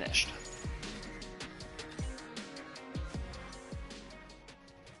 First finished.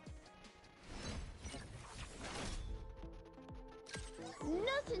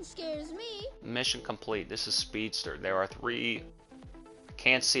 Nothing scares me. Mission complete. This is Speedster. There are 3.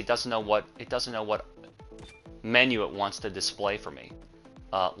 Can't see. It doesn't know what menu it wants to display for me.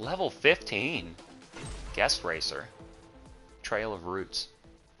 Level 15. Guest racer. Trail of Roots.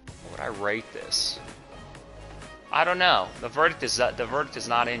 Would I rate this? I don't know. The verdict is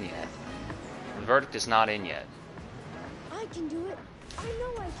not in yet. The verdict is not in yet. I can do it. I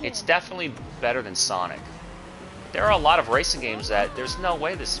know I can. It's definitely better than Sonic. There are a lot of racing games that there's no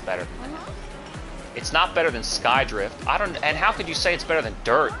way this is better than that. It's not better than Skydrift. And how could you say it's better than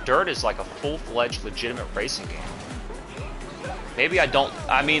Dirt? Dirt is like a full-fledged, legitimate racing game. Maybe I don't.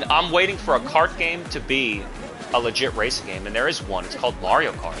 I mean, I'm waiting for a kart game to be a legit racing game, and there is one. It's called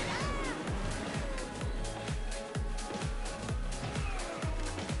Mario Kart.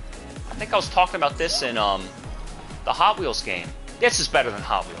 think I was talking about this in the Hot Wheels game. This is better than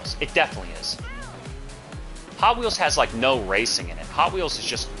Hot Wheels. It definitely is. Hot Wheels has like no racing in it. Hot Wheels is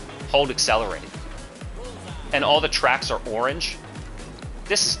just hold accelerate. And all the tracks are orange.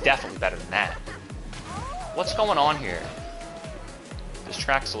 This is definitely better than that. What's going on here? This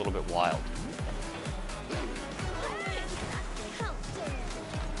track's a little bit wild.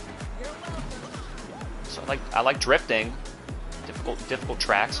 So I like drifting. Difficult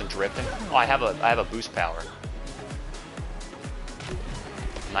tracks and drifting. Oh, I have a boost power.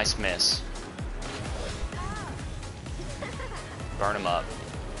 Nice miss. Burn him up.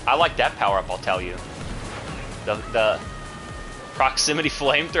 I like that power up, I'll tell you. The proximity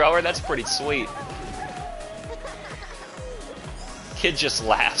flamethrower, that's pretty sweet. Kid just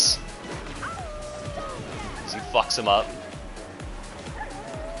laughs as he fucks him up.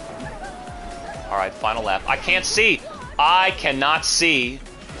 Alright, final lap. I can't see! I cannot see.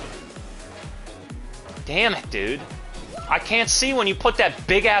 Damn it, dude. I can't see when you put that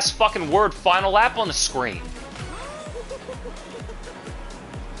big-ass fucking word final lap on the screen.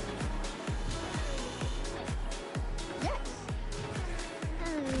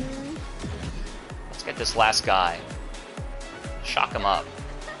 Let's get this last guy. Shock him up.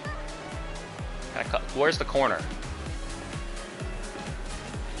 Where's the corner?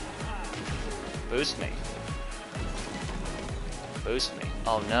 Boost me. Boost me.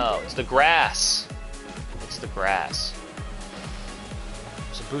 Oh no, it's the grass. It's the grass.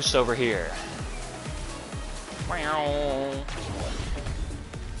 There's a boost over here. I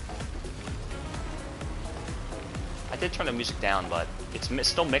did turn the music down, but it's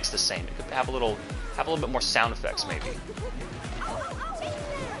still mixed the same. It could have a little bit more sound effects, maybe.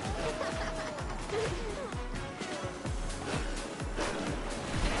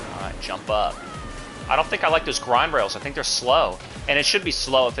 Alright, jump up. I don't think I like those grind rails. I think they're slow. And it should be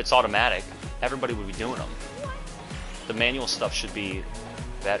slow if it's automatic. Everybody would be doing them. The manual stuff should be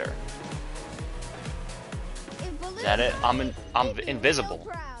better. Is that it? I'm invisible.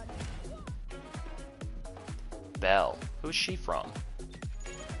 Belle. Who's she from?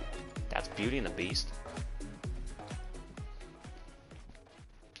 That's Beauty and the Beast.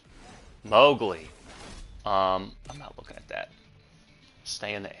 Mowgli. I'm not looking at that.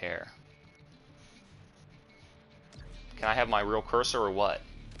 Stay in the air. Can I have my real cursor or what?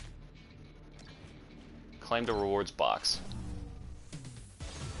 Claim the rewards box.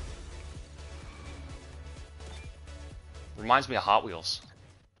 Reminds me of Hot Wheels,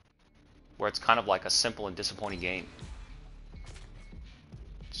 where it's kind of like a simple and disappointing game.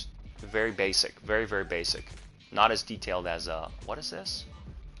 It's very basic, very, very basic. Not as detailed as, what is this?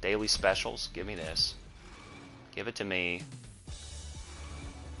 Daily specials? Give me this. Give it to me.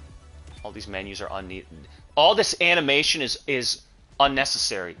 All these menus are unneeded. All this animation is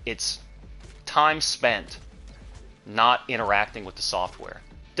unnecessary. It's time spent not interacting with the software.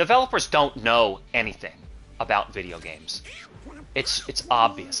 Developers don't know anything about video games. It's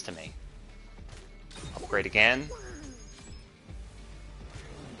obvious to me. Upgrade again.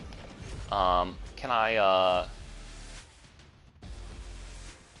 Can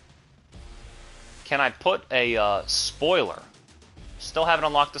I put a spoiler? Still haven't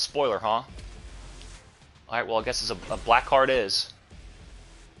unlocked the spoiler, huh? Alright, well I guess it's a black card is.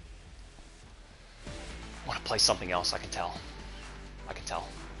 I want to play something else, I can tell. I can tell.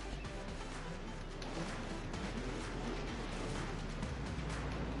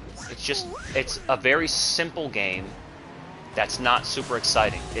 It's a very simple game that's not super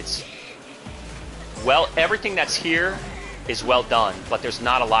exciting. It's, well, everything that's here is well done, but there's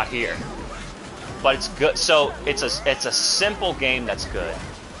not a lot here. But it's good, so it's a simple game that's good.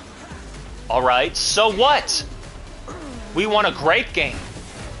 Alright, so what? We want a great game.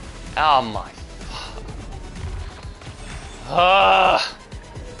 Oh my...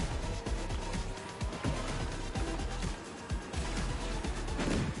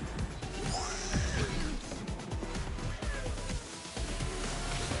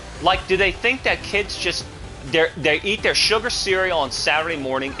 Like, do they think that kids just... They eat their sugar cereal on Saturday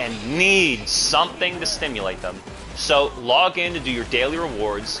morning and need something to stimulate them? So, log in to do your daily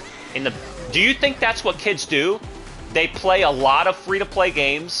rewards. Do you think that's what kids do? They play a lot of free-to-play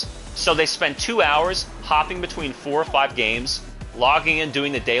games, so they spend 2 hours hopping between 4 or 5 games, logging in,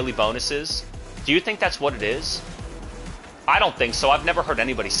 doing the daily bonuses. Do you think that's what it is? I don't think so. I've never heard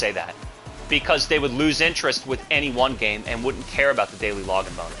anybody say that. Because they would lose interest with any one game and wouldn't care about the daily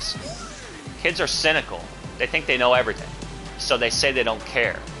login bonus. Kids are cynical. They think they know everything. So they say they don't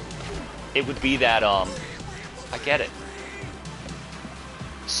care. It would be that, I get it.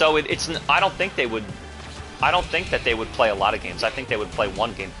 So I don't think that they would play a lot of games. I think they would play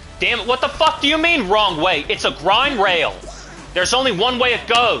one game. Damn it, what the fuck do you mean wrong way? It's a grind rail. There's only one way it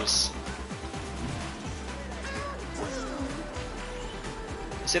goes.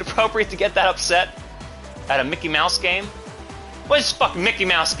 Is it appropriate to get that upset at a Mickey Mouse game? What is this fucking Mickey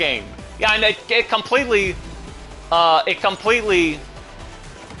Mouse game? Yeah, I know, it completely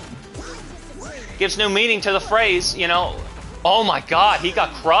gives no meaning to the phrase, you know, oh my god, he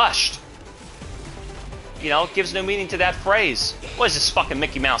got crushed. You know, it gives no meaning to that phrase. What is this fucking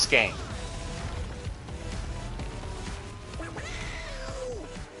Mickey Mouse game?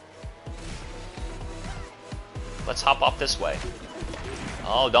 Let's hop off this way.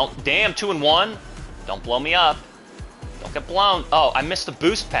 Oh, don't, damn, 2 and 1. Don't blow me up. Don't get blown. Oh, I missed the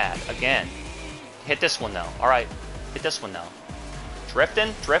boost pad again. Hit this one though. Alright, hit this one though.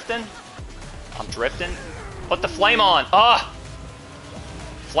 Drifting, drifting. I'm drifting. Put the flame on. Ah!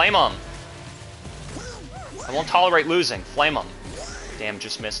 Flame 'em. I won't tolerate losing. Flame 'em. Damn,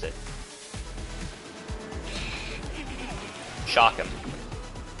 just missed it. Shock him.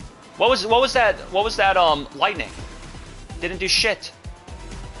 What was that lightning? Didn't do shit.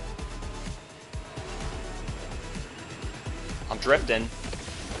 I'm drifting.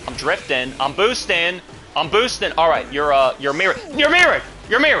 I'm drifting. I'm boosting. I'm boosting. All right, you're mirrored. You're mirrored.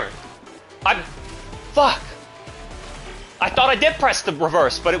 You're mirrored. Fuck. I thought I did press the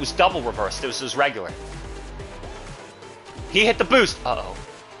reverse, but it was double reversed. It was regular. He hit the boost. Uh-oh.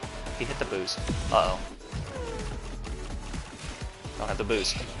 He hit the boost. Uh-oh. Don't have the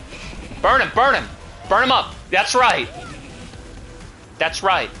boost. Burn him, burn him. Burn him up. That's right. That's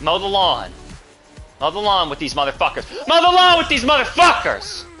right. Mow the lawn. Mow the lawn with these motherfuckers. Mow the lawn with these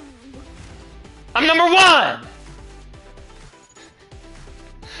motherfuckers! I'm number 1!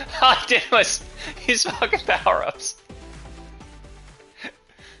 All I did was use fucking power-ups.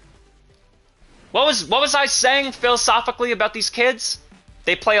 What was I saying philosophically about these kids?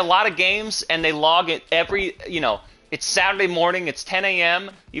 They play a lot of games and they log it every, you know, it's Saturday morning, it's 10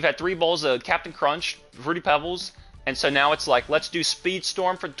 a.m., you've had 3 bowls of Captain Crunch, Fruity Pebbles, and so now it's like, let's do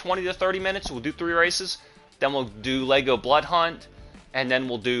Speedstorm for 20 to 30 minutes, we'll do 3 races, then we'll do Lego Blood Hunt, and then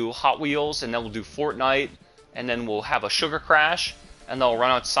we'll do Hot Wheels, and then we'll do Fortnite, and then we'll have a sugar crash, and they'll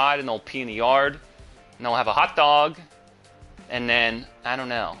run outside and they'll pee in the yard, and they'll have a hot dog, and then, I don't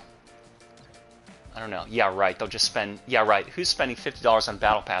know. Yeah, right. They'll just spend... Yeah, right. Who's spending $50 on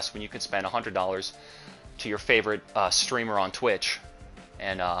Battle Pass when you can spend $100 to your favorite streamer on Twitch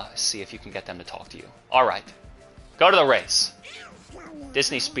and see if you can get them to talk to you? All right. Go to the race.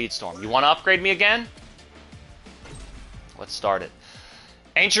 Disney Speedstorm. You want to upgrade me again? Let's start it.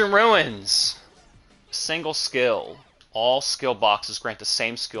 Ancient Ruins. Single skill. All skill boxes grant the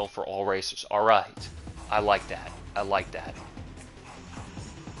same skill for all racers. All right. I like that. I like that.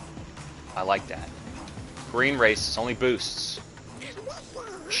 I like that. Green races, only boosts.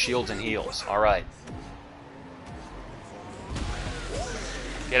 Shields and heals. Alright.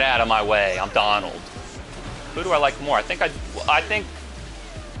 Get out of my way. I'm Donald. Who do I like more? I think...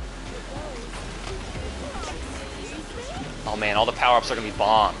 Oh man, all the power-ups are gonna be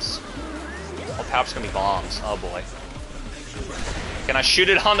bombs. All the power-ups are gonna be bombs. Oh boy. Can I shoot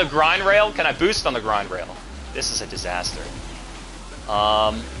it on the grind rail? Can I boost on the grind rail? This is a disaster.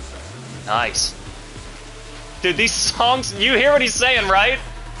 Nice. Dude, these songs, you hear what he's saying, right?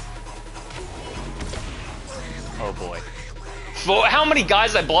 Oh boy. How many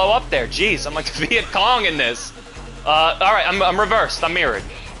guys I blow up there? Jeez, I'm like Viet Cong in this. Alright, I'm reversed. I'm mirrored.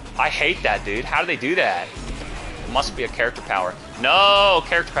 I hate that, dude. How do they do that? It must be a character power. No,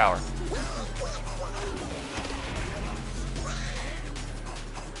 character power.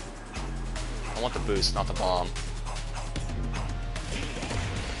 I want the boost, not the bomb.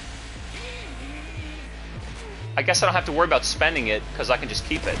 I guess I don't have to worry about spending it, because I can just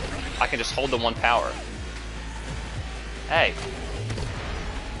keep it. I can just hold the 1 power. Hey.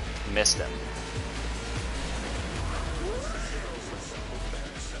 Missed him.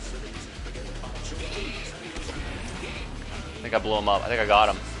 I think I blew him up. I think I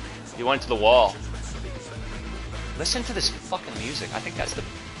got him. He went to the wall. Listen to this fucking music. I think that's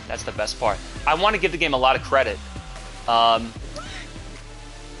the best part. I want to give the game a lot of credit.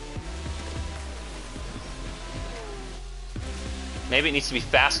 Maybe it needs to be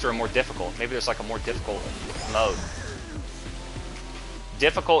faster and more difficult. Maybe there's like a more difficult mode.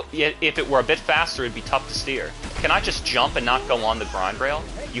 Difficult, if it were a bit faster, it'd be tough to steer. Can I just jump and not go on the grind rail?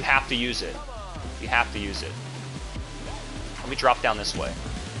 You have to use it. You have to use it. Let me drop down this way.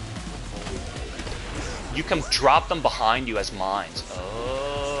 You can drop them behind you as mines.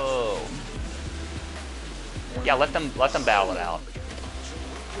 Oh. Yeah, let them battle it out.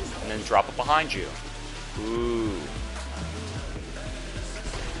 And then drop it behind you. Ooh.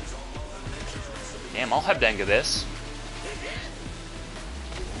 Damn, I'll headbanger this.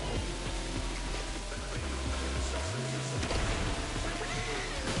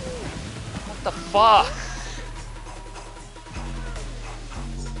 What the fuck?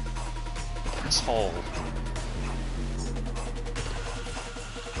 Asshole.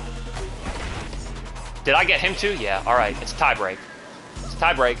 Did I get him too? Yeah, alright. It's a tie break. It's a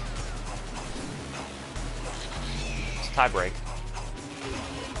tie break. It's a tie break.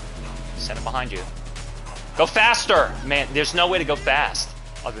 Send it behind you. Go faster! Man, there's no way to go fast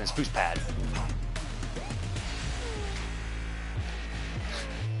other than this boost pad.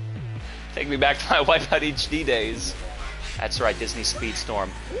 Take me back to my Wipeout HD days. That's right, Disney Speedstorm.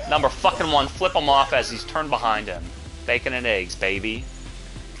 Number fucking 1, flip him off as he's turned behind him. Bacon and eggs, baby.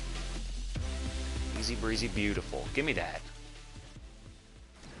 Easy breezy, beautiful. Give me that.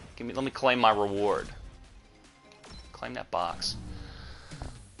 Let me claim my reward. Claim that box.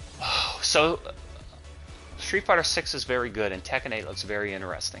 So, Street Fighter 6 is very good, and Tekken 8 looks very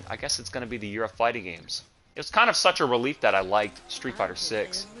interesting. I guess it's going to be the year of fighting games. It was kind of such a relief that I liked Street Fighter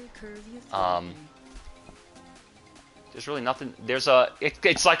 6. There's really nothing.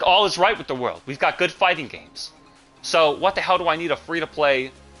 It's like all is right with the world. We've got good fighting games. So what the hell do I need a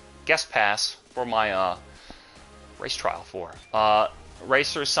free-to-play guest pass for my race trial for?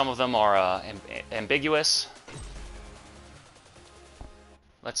 Racers, some of them are ambiguous.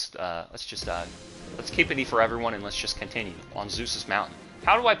 Let's keep it E for everyone, and let's just continue on Zeus's Mountain.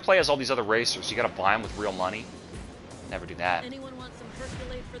 How do I play as all these other racers? You gotta buy them with real money? Never do that. Anyone want some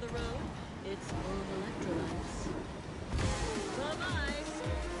percolate for the road? It's full of electrolytes.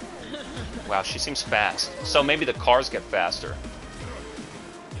 Bye-bye. Wow, she seems fast. So maybe the cars get faster.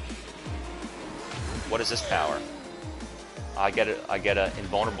 What is this power? I get a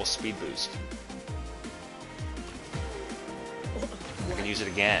invulnerable speed boost. I can use it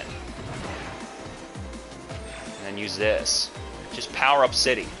again. And then use this. Just power up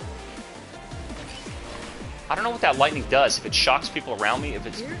City. I don't know what that lightning does. If it shocks people around me, if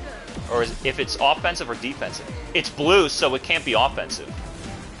it's offensive or defensive. It's blue, so it can't be offensive.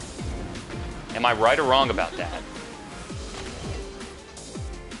 Am I right or wrong about that?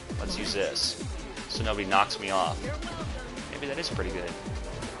 Let's use this, so nobody knocks me off. Maybe that is pretty good.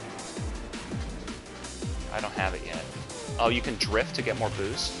 I don't have it yet. Oh, you can drift to get more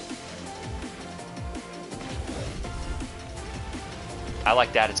boost? I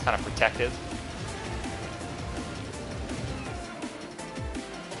like that, it's kind of protective.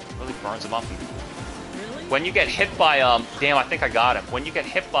 Really burns them up. When you get hit by, damn, I think I got him. When you get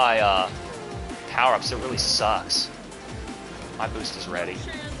hit by, power-ups, it really sucks. My boost is ready.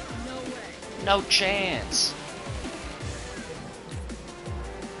 No chance!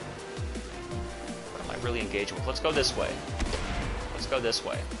 What am I really engaging with? Let's go this way. Let's go this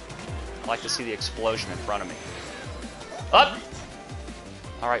way. I like to see the explosion in front of me. Up!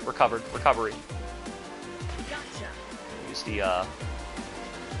 Alright, recovered. Recovery. Use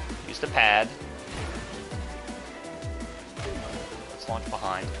the pad. Let's launch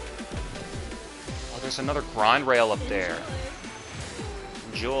behind. Oh, there's another grind rail up there.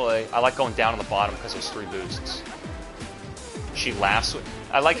 Enjoy. I like going down on the bottom because there's 3 boosts. She laughs.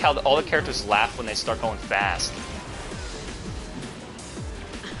 I like how all the characters laugh when they start going fast.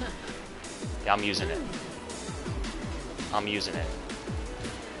 Yeah, I'm using it. I'm using it.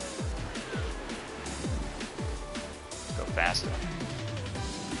 Go faster.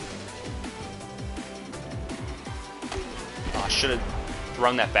 Oh, I should have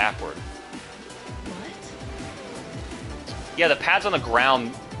thrown that backward. What? Yeah, the pads on the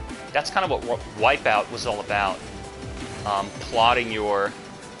ground, that's kind of what Wipeout was all about. Plotting your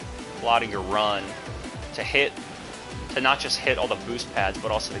run to not just hit all the boost pads,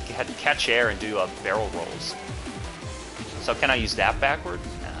 but also to catch air and do barrel rolls. So can I use that backward?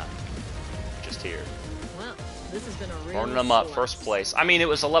 Nah, just here. Well, this has been a real Running them up, first place. I mean, it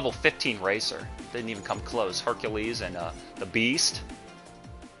was a level 15 racer. Didn't even come close. Hercules and the Beast.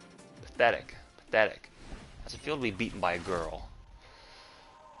 Pathetic. Pathetic. How's it feel to be beaten by a girl?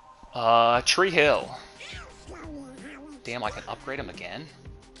 Tree Hill. Damn, I can upgrade him again?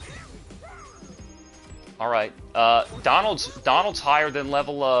 Alright. Donald's higher than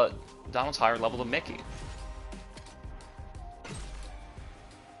level, Donald's higher level than Mickey.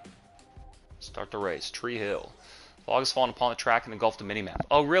 Start the race. Tree Hill. Fog has fallen upon the track and engulfed the minimap.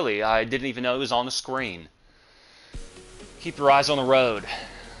 Oh, really? I didn't even know it was on the screen. Keep your eyes on the road.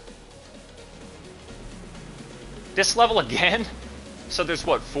 This level again? So there's,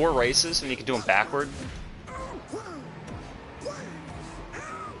 what, 4 races, and you can do them backward?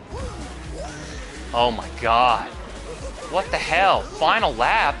 Oh my god. What the hell? Final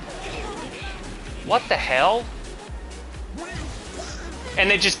lap? What the hell? And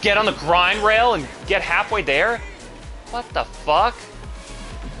they just get on the grind rail and get halfway there? What the fuck?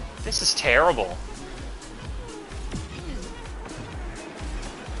 This is terrible.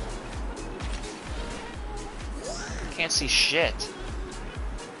 Can't see shit.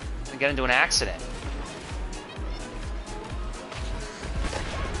 I get into an accident.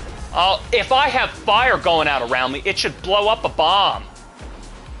 Oh, if I have fire going out around me, it should blow up a bomb.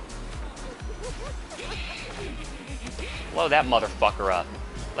 Blow that motherfucker up.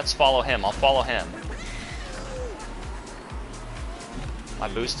 Let's follow him. I'll follow him. My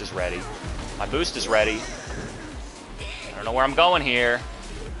boost is ready. My boost is ready. I don't know where I'm going here.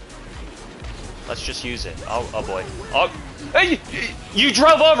 Let's just use it. Oh boy. Oh, hey, you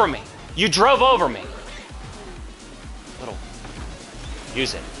drove over me. You drove over me. Little.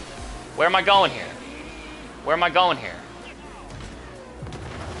 Use it. Where am I going here? Where am I going here?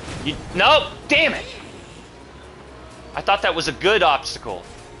 Nope. Damn it. I thought that was a good obstacle.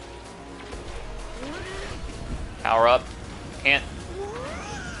 Power up. Can't.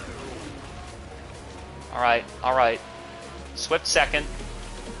 Alright, alright. Swift second.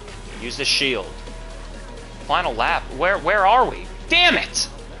 Use the shield. Final lap. Where are we? Damn it!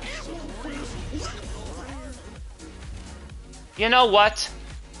 You know what?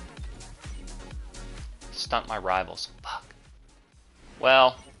 Stunt my rivals. Fuck.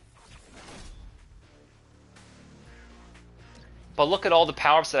 Well. But look at all the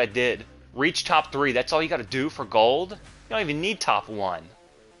power-ups that I did. Reach top 3. That's all you gotta do for gold? You don't even need top 1.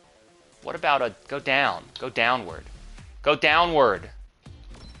 What about a go down? Go downward. Go downward.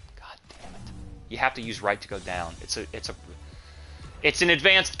 God damn it. You have to use right to go down. It's an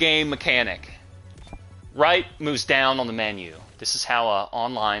advanced game mechanic. Right moves down on the menu. This is how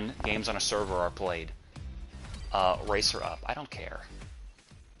online games on a server are played. Racer up. I don't care.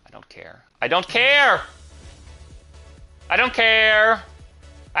 I don't care. I don't care! I don't care!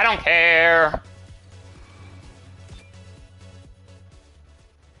 I don't care!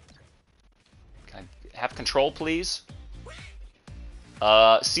 Can I have control, please?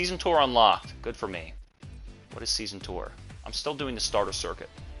 Season Tour unlocked. Good for me. What is Season Tour? I'm still doing the starter circuit.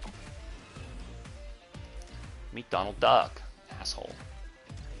 Meet Donald Duck. Asshole.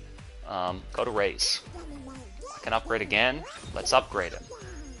 Go to race. I can upgrade again. Let's upgrade him.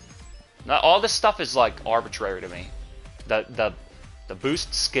 Now, all this stuff is like arbitrary to me. The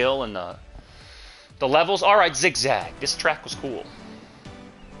boost skill and the levels. Alright, zigzag. This track was cool.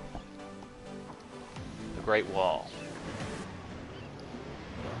 The Great Wall.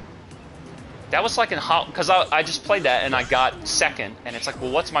 That was like in hot, because I just played that and I got second, and it's like,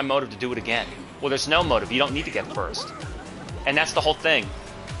 well, what's my motive to do it again? Well, there's no motive. You don't need to get first, and that's the whole thing.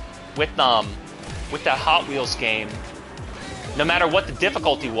 With that Hot Wheels game, no matter what the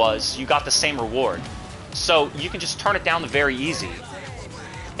difficulty was, you got the same reward. So you can just turn it down to very easy,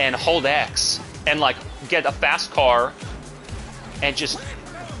 and hold X, and like get a fast car, and just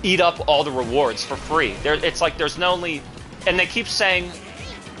eat up all the rewards for free. It's like there's no only, and they keep saying.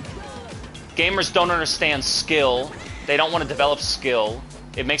 Gamers don't understand skill. They don't want to develop skill.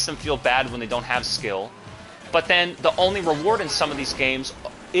 It makes them feel bad when they don't have skill. But then the only reward in some of these games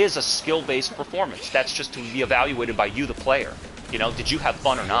is a skill-based performance. That's just to be evaluated by you, the player. You know, did you have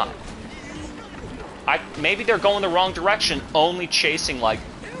fun or not? Maybe they're going the wrong direction, only chasing, like,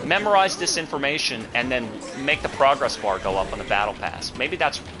 memorize this information and then make the progress bar go up on the battle pass. Maybe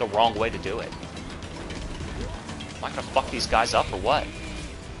that's the wrong way to do it. Am I gonna fuck these guys up or what?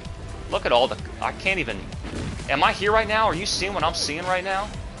 Look at all the... I can't even... Am I here right now? Are you seeing what I'm seeing right now?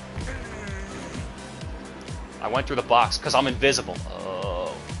 I went through the box because I'm invisible.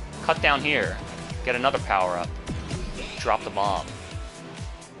 Oh. Cut down here. Get another power-up. Drop the bomb.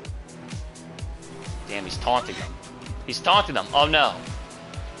 Damn, he's taunting them. He's taunting them. Oh, no.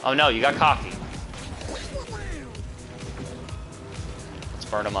 Oh, no, you got cocky. Let's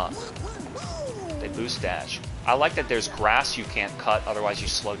burn them up. They boost dash. I like that there's grass you can't cut, otherwise you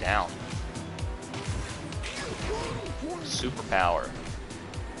slow down. Superpower.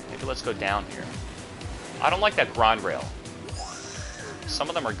 Maybe let's go down here. I don't like that grind rail. Some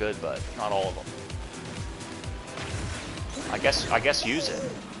of them are good, but not all of them. I guess use it.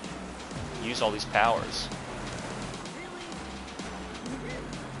 Use all these powers.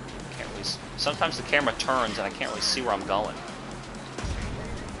 Can't really. Sometimes the camera turns and I can't really see where I'm going.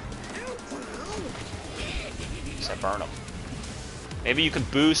 I burn them. Maybe you could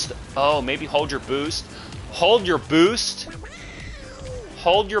boost. Oh, maybe hold your boost. Hold your boost.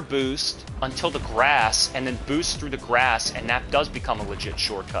 Hold your boost until the grass, and then boost through the grass, and that does become a legit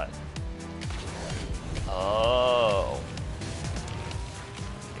shortcut. Oh.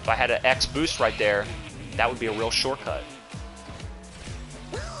 If I had an X boost right there, that would be a real shortcut.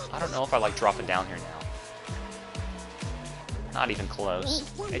 I don't know if I like dropping down here now. Not even close.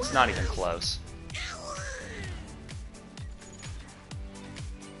 It's not even close.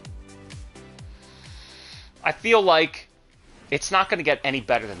 I feel like it's not going to get any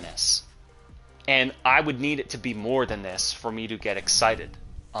better than this. And I would need it to be more than this for me to get excited.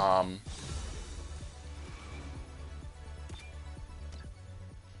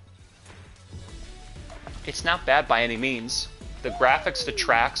 It's not bad by any means. The graphics, the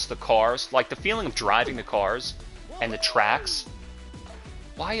tracks, the cars, like the feeling of driving the cars and the tracks.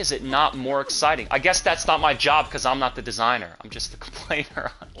 Why is it not more exciting? I guess that's not my job because I'm not the designer. I'm just the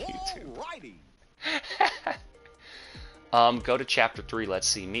complainer on YouTube. Go to chapter 3. Let's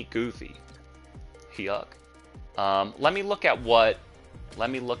see. Meet Goofy. Yuck. Let me look at what.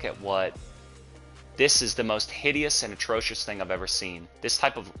 This is the most hideous and atrocious thing I've ever seen. This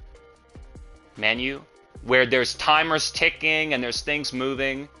type of menu where there's timers ticking and there's things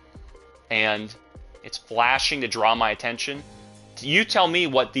moving and it's flashing to draw my attention. You tell me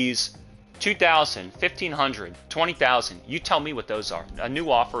what these 2,000, 1,500, 20,000, you tell me what those are. A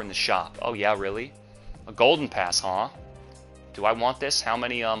new offer in the shop. Oh yeah, really? A golden pass, huh? Do I want this? How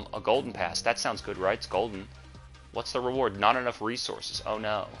many, a golden pass? That sounds good, right? It's golden. What's the reward? Not enough resources. Oh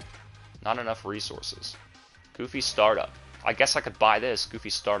no. Not enough resources. Goofy Startup. I guess I could buy this Goofy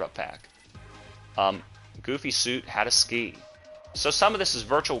Startup pack. Goofy Suit, How to Ski. So some of this is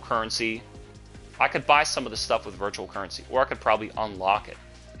virtual currency. I could buy some of the stuff with virtual currency, or I could probably unlock it.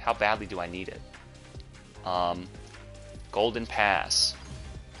 How badly do I need it? Golden Pass.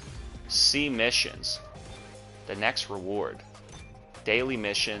 See missions. The next reward. Daily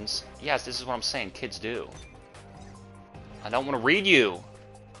missions. Yes, this is what I'm saying. Kids do. I don't want to read you.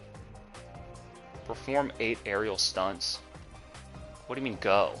 Perform 8 aerial stunts. What do you mean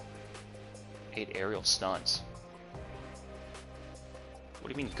go? 8 aerial stunts.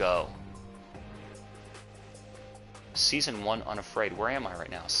 What do you mean go? Season 1 Unafraid. Where am I right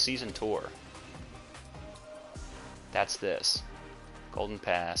now? Season Tour. That's this. Golden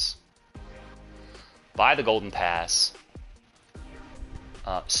Pass. Buy the Golden Pass.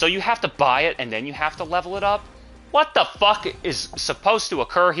 So you have to buy it and then you have to level it up? What the fuck is supposed to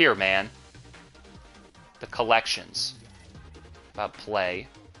occur here, man? The collections. About play.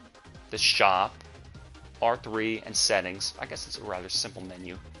 The shop. R3 and settings. I guess it's a rather simple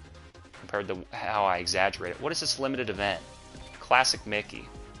menu compared to how I exaggerate it. What is this limited event? Classic Mickey.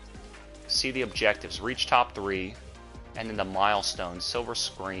 See the objectives. Reach top 3. And then the milestones. Silver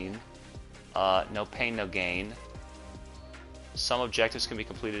screen. No pain, no gain. Some objectives can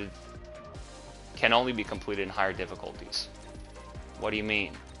only be completed in higher difficulties. What do you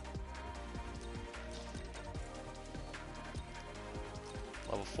mean?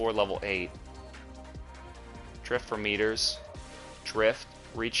 Level 4, level 8. Drift for meters. Drift.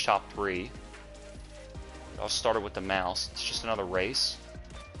 Reach top 3. It all started with the mouse. It's just another race.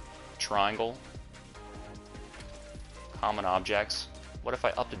 Triangle. Common objects. What if I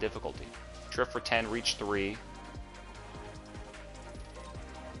up the difficulty? Drift for 10, reach 3.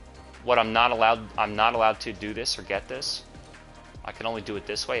 What I'm not allowed to do this or get this. I can only do it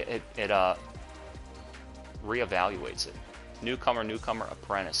this way. It reevaluates it. Newcomer,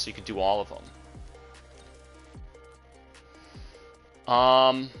 apprentice. So you could do all of them.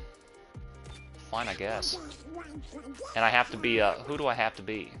 Fine, I guess. And I have to be, who do I have to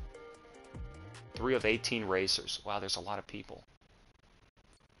be? 3 of 18 racers. Wow, there's a lot of people.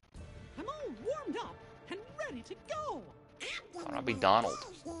 I'm all warmed up and ready to go. Why don't I be Donald?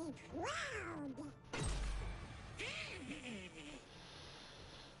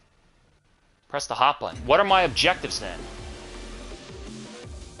 Press the hot button. What are my objectives then?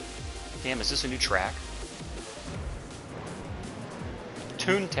 Damn, is this a new track?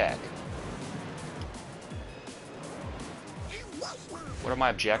 Toon Tech. What are my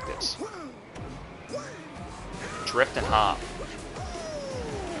objectives? Drift and hop.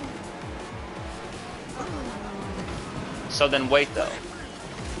 So then wait though.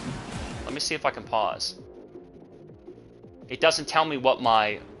 Let me see if I can pause. It doesn't tell me what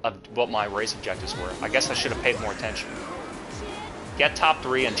my race objectives were. I guess I should have paid more attention. Get top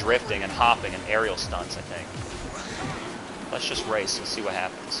 3 and drifting and hopping and aerial stunts, I think. Let's just race and see what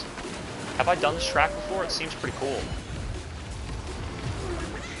happens. Have I done this track before? It seems pretty cool.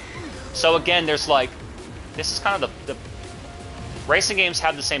 So again, there's like, this is kind of the racing games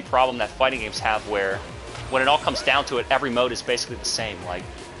have the same problem that fighting games have, where when it all comes down to it, every mode is basically the same. Like,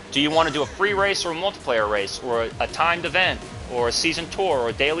 do you want to do a free race or a multiplayer race, or a timed event, or a season tour, or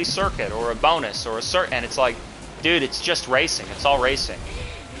a daily circuit, or a bonus, or a and it's like, dude, it's just racing. It's all racing.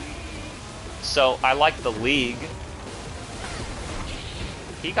 So I like the League.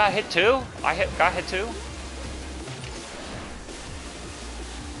 He got hit too? Got hit too?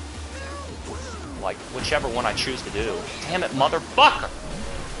 Like, whichever one I choose to do. Damn it, motherfucker!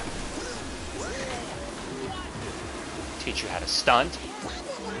 Teach you how to stunt.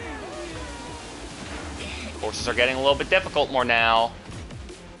 Courses are getting a little bit difficult more now.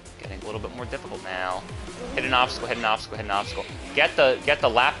 Getting a little bit more difficult now. Hit an obstacle, hit an obstacle, hit an obstacle. Get the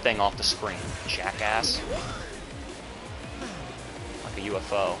lap thing off the screen, jackass. Like a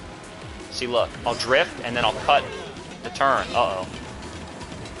UFO. See, look, I'll drift and then I'll cut the turn. Uh-oh.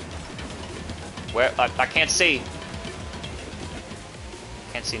 Where? I can't see.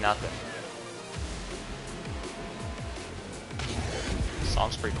 Can't see nothing.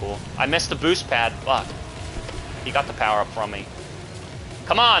 Song's pretty cool. I missed the boost pad. Fuck. He got the power up from me.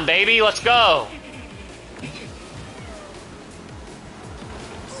 Come on, baby, let's go!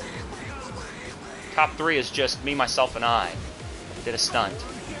 Top 3 is just me, myself, and I. Did a stunt.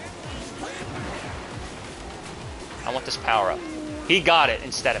 I want this power up. He got it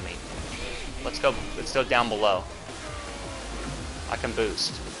instead of me. Let's go down below. I can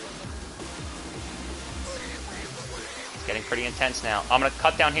boost. It's getting pretty intense now. I'm gonna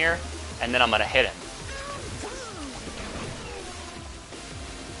cut down here, and then I'm gonna hit him.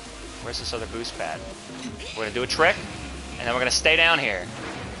 Where's this other boost pad? We're gonna do a trick, and then we're gonna stay down here.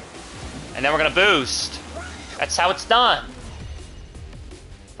 And then we're gonna boost. That's how it's done.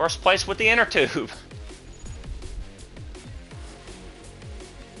 First place with the inner tube.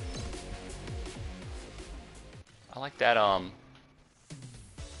 I like that,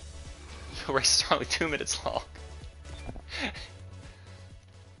 the race is only 2 minutes long.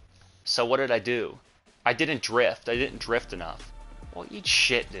 So what did I do? I didn't drift. I didn't drift enough. Well, eat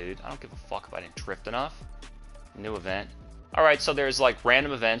shit, dude. I don't give a fuck if I didn't drift enough. New event. Alright, so there's like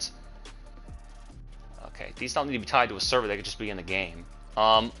random events. Okay, these don't need to be tied to a server. They could just be in the game.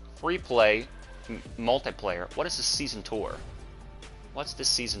 Free play, multiplayer. What is this season tour? What's this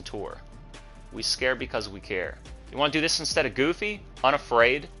season tour? We scare because we care. You want to do this instead of Goofy?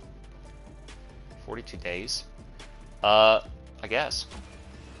 Unafraid? 42 days? I guess.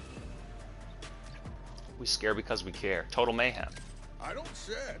 We scare because we care. Total mayhem. I don't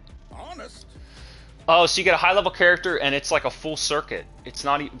shed. Honest. Oh, so you get a high-level character, and it's like a full circuit. It's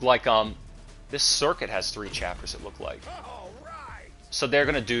not like, this circuit has 3 chapters, it looked like. All right. So they're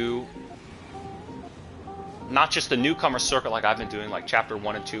gonna do not just the newcomer circuit like I've been doing, like chapter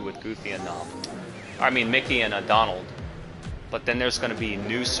 1 and 2 with Goofy and Mickey and Donald, but then there's gonna be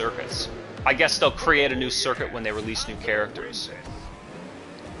new circuits. I guess they'll create a new circuit when they release new characters.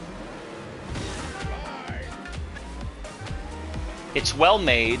 It's well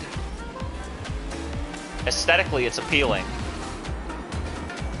made. Aesthetically, it's appealing.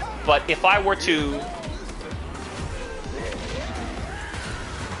 But if I were to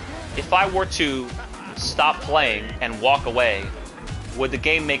stop playing and walk away, would the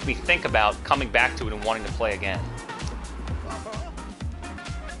game make me think about coming back to it and wanting to play again?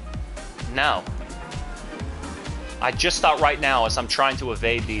 No. I just thought right now, as I'm trying to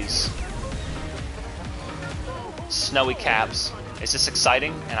evade these snowy caps, is this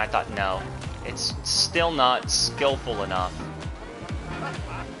exciting? And I thought, no. It's still not skillful enough.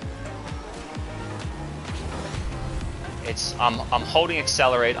 I'm holding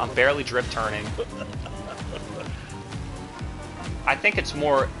accelerate, I'm barely drift turning. I think it's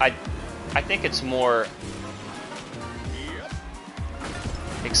more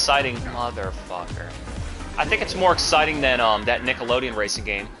exciting, motherfucker. I think it's more exciting than that Nickelodeon racing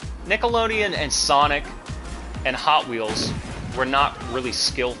game. Nickelodeon and Sonic and Hot Wheels were not really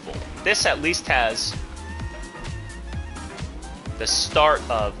skillful. This at least has the start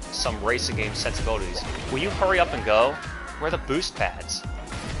of some racing game sensibilities. Will you hurry up and go? Where are the boost pads?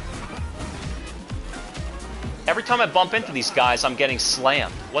 Every time I bump into these guys, I'm getting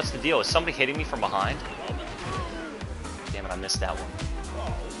slammed. What's the deal? Is somebody hitting me from behind? Damn it, I missed that one.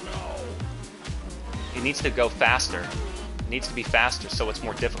 It needs to go faster. It needs to be faster so it's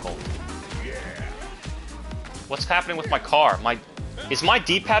more difficult. What's happening with my car? Is my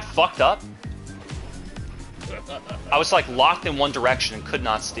D-pad fucked up? I was like locked in one direction and could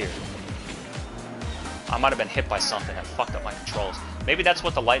not steer. I might have been hit by something that fucked up my controls. Maybe that's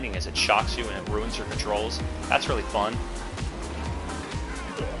what the lightning is. It shocks you and it ruins your controls. That's really fun.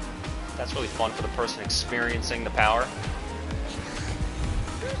 That's really fun for the person experiencing the power.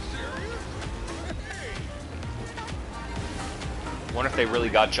 I wonder if they really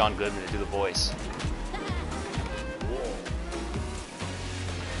got John Goodman to do the voice.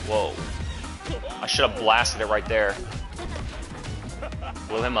 Whoa. I should have blasted it right there.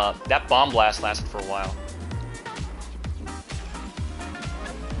 Blew him up. That bomb blast lasted for a while.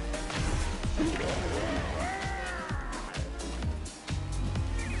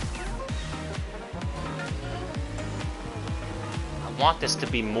 I want this to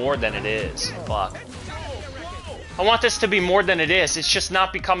be more than it is. Fuck. I want this to be more than it is. It's just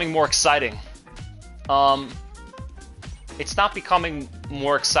not becoming more exciting. It's not becoming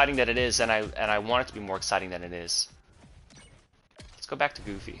more exciting than it is, and I want it to be more exciting than it is. Let's go back to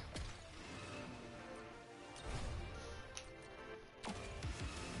Goofy.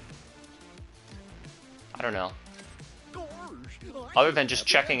 I don't know. Other than just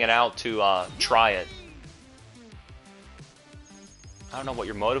checking it out to try it. I don't know what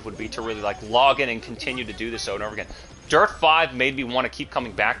your motive would be to really like log in and continue to do this over and over again. Dirt 5 made me want to keep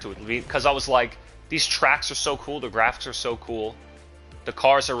coming back to it because I was like, these tracks are so cool, the graphics are so cool, the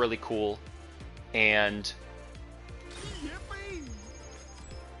cars are really cool, and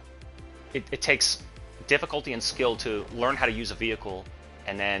it takes difficulty and skill to learn how to use a vehicle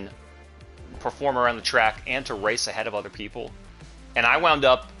and then perform around the track and to race ahead of other people. And I wound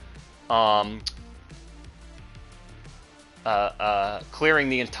up clearing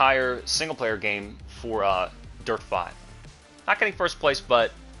the entire single-player game for Dirt 5. Not getting first place,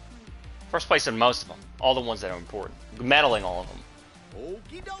 but first place in most of them. All the ones that are important. Medaling all of them.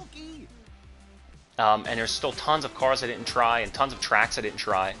 Okie dokie. And there's still tons of cars I didn't try and tons of tracks I didn't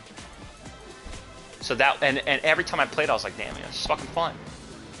try. So that, and every time I played, I was like, damn, it's just fucking fun.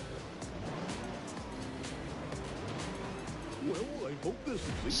 Well, I hope this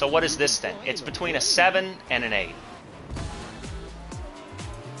is So what is this then? It's between a 7 and an 8.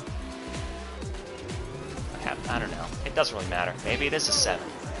 I don't know. It doesn't really matter. Maybe it is a 7.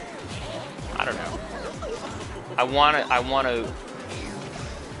 I don't know. I want to...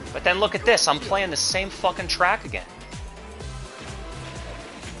 But then look at this. I'm playing the same fucking track again.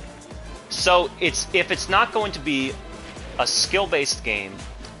 So if it's not going to be a skill-based game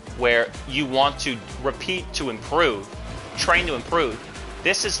where you want to repeat to improve, train to improve,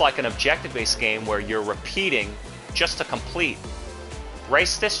 this is like an objective-based game where you're repeating just to complete.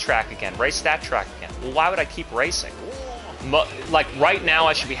 Race this track again. Race that track again. Well, why would I keep racing? Like, right now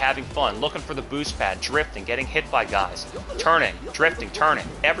I should be having fun, looking for the boost pad, drifting, getting hit by guys, turning, drifting, turning.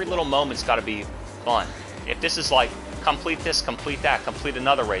 Every little moment's got to be fun. If this is like, complete this, complete that, complete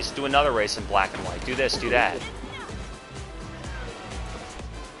another race, do another race in black and white, do this, do that.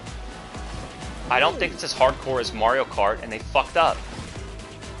 I don't think it's as hardcore as Mario Kart, and they fucked up.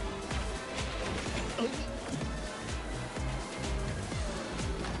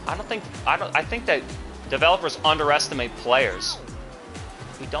 I think that developers underestimate players.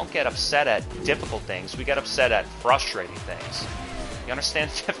 We don't get upset at difficult things. We get upset at frustrating things. You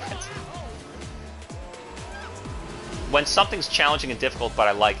understand the difference? When something's challenging and difficult, but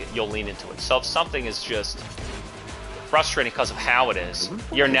I like it, you'll lean into it. So if something is just frustrating because of how it is,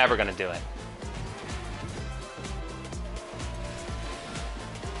 you're never going to do it.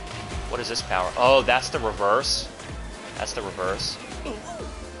 What is this power? Oh, that's the reverse. That's the reverse.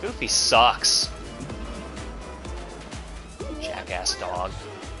 Goofy sucks. Jackass dog.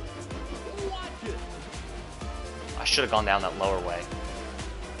 I should have gone down that lower way.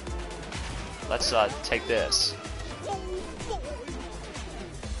 Let's take this.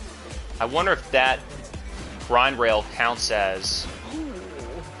 I wonder if that grind rail counts as...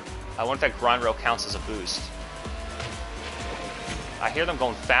 I wonder if that grind rail counts as a boost. I hear them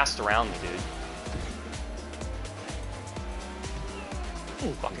going fast around me, dude.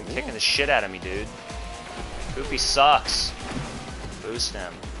 Fucking kicking the shit out of me, dude. Goofy sucks. Boost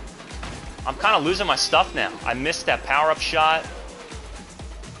him. I'm kind of losing my stuff now. I missed that power-up shot.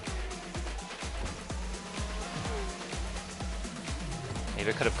 Maybe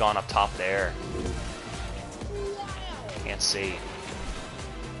I could have gone up top there. Can't see.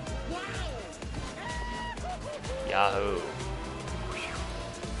 Yahoo.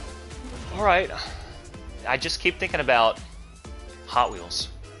 Alright. I just keep thinking about Hot Wheels.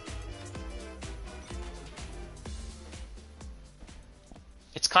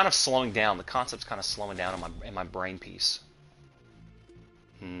 It's kind of slowing down. The concept's kind of slowing down in my brain piece.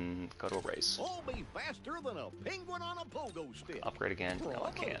 Go to a race. I'll be faster than a penguin on a pogo stick. Upgrade again. No,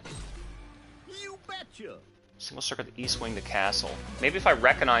 I can't. You betcha. Single circuit, the east wing, the castle. Maybe if I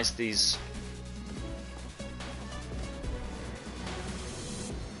recognize these...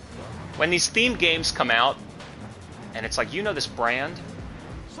 When these themed games come out, and it's like, you know this brand,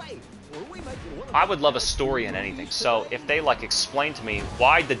 I would love a story in anything. So if they like explain to me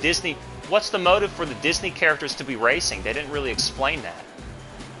why the Disney, what's the motive for the Disney characters to be racing? They didn't really explain that.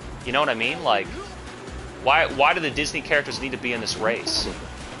 You know what I mean? Like, Why do the Disney characters need to be in this race?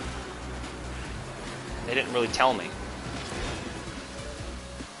 They didn't really tell me.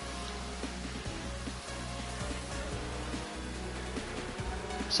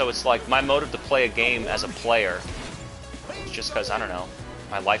 So it's like my motive to play a game as a player is just because, I don't know,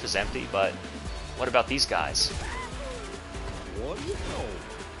 my life is empty, but what about these guys? What do you know?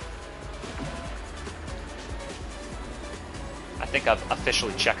 I think I've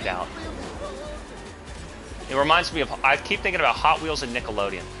officially checked out. It reminds me of, I keep thinking about Hot Wheels and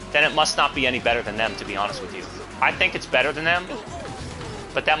Nickelodeon. Then it must not be any better than them, to be honest with you. I think it's better than them,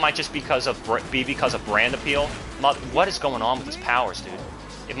 but that might just be because of brand appeal. What is going on with these powers, dude?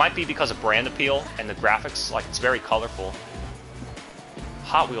 It might be because of brand appeal and the graphics, like it's very colorful.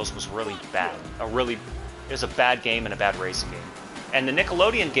 Hot Wheels was really bad. It was a bad game and a bad racing game. And the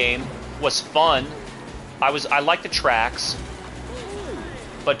Nickelodeon game was fun. I liked the tracks,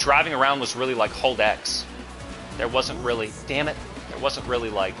 but driving around was really like hold X. There wasn't really, damn it, there wasn't really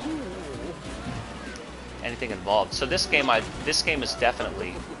like anything involved. So this game is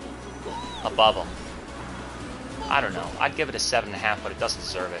definitely above them. I don't know. I'd give it a 7.5, but it doesn't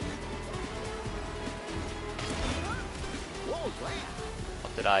deserve it.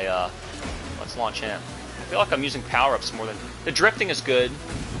 What did I, let's launch him. I feel like I'm using power-ups more than... The drifting is good.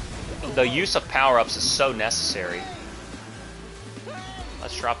 The use of power-ups is so necessary.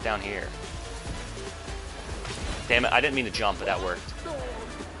 Let's drop down here. Damn it, I didn't mean to jump, but that worked.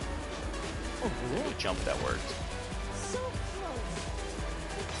 I didn't jump, but that worked.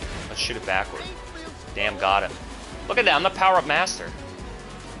 Let's shoot it backward. Damn, got him. Look at that, I'm the power-up master.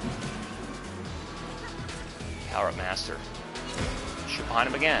 Power-up master. Shoot behind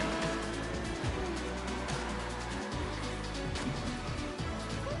him again.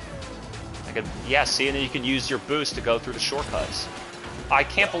 I could, yeah, see, and then you can use your boost to go through the shortcuts. I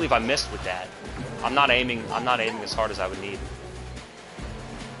can't believe I missed with that. I'm not aiming as hard as I would need.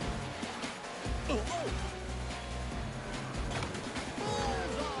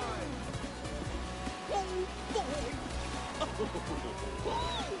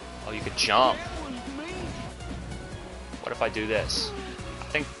 Oh, you could jump. What if I do this? I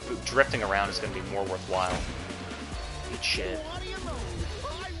think drifting around is going to be more worthwhile. Good shit.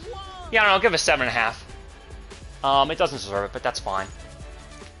 Yeah, I don't know, I'll give it a 7.5. It doesn't deserve it, but that's fine.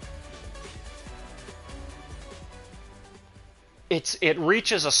 It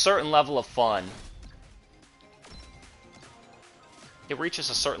reaches a certain level of fun. It reaches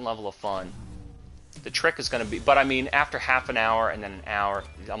a certain level of fun. The trick is going to be, but I mean, after half an hour and then an hour,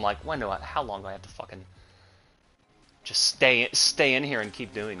 I'm like, how long do I have to fucking just stay in here and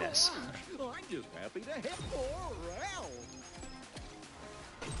keep doing this? I'm just happy to hit more around.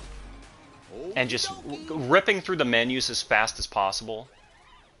 And just ripping through the menus as fast as possible.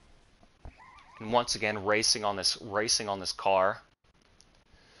 And once again, racing on this car.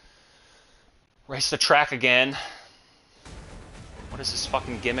 Race the track again. What is this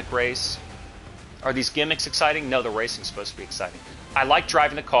fucking gimmick race? Are these gimmicks exciting? No, the racing's supposed to be exciting. I like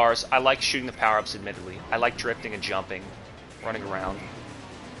driving the cars. I like shooting the power-ups, admittedly. I like drifting and jumping, running around.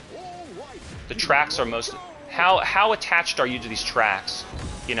 The tracks are most... How attached are you to these tracks?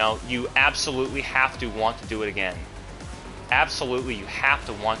 You know, you absolutely have to want to do it again. Absolutely, you have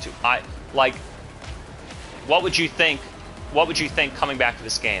to want to. What would you think? What would you think coming back to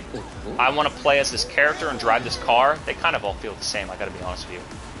this game? I want to play as this character and drive this car. They kind of all feel the same, I gotta be honest with you.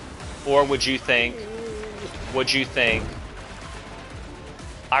 Or would you think,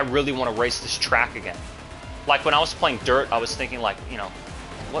 I really want to race this track again? Like when I was playing Dirt, I was thinking like, you know,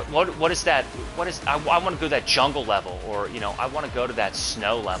 what is that? I want to go to that jungle level, or you know, I want to go to that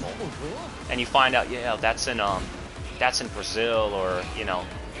snow level. And you find out, yeah, that's in Brazil, or you know,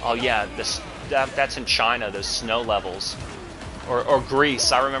 oh yeah, that's in China, those snow levels, or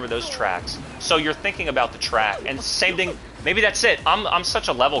Greece. I remember those tracks. So you're thinking about the track, and same thing. Maybe that's it. I'm such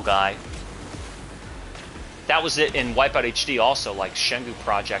a level guy. That was it in Wipeout HD also, like Shengu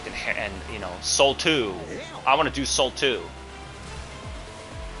Project and you know, Soul 2. I want to do Soul 2.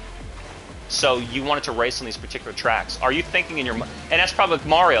 So you wanted to race on these particular tracks. Are you thinking in your mind, and that's probably like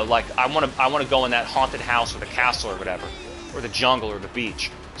Mario, like I want to go in that haunted house or the castle or whatever, or the jungle or the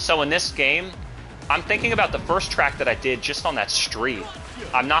beach. So in this game, I'm thinking about the first track that I did just on that street.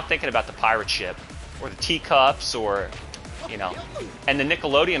 I'm not thinking about the pirate ship or the teacups or, you know, and the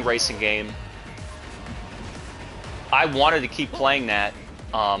Nickelodeon racing game. I wanted to keep playing that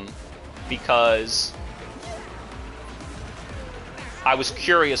because I was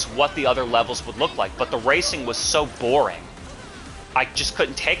curious what the other levels would look like, but the racing was so boring. I just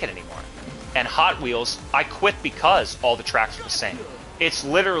couldn't take it anymore. And Hot Wheels, I quit because all the tracks were the same. It's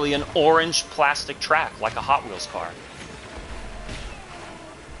literally an orange plastic track, like a Hot Wheels car.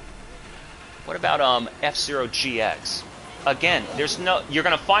 What about F-Zero GX? Again, you're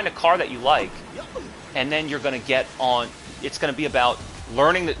gonna find a car that you like, and then you're gonna get on. It's gonna be about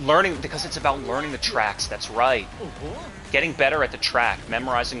learning because it's about learning the tracks. That's right. Getting better at the track,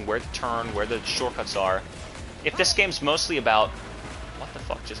 memorizing where to turn, where the shortcuts are. If this game's mostly about what the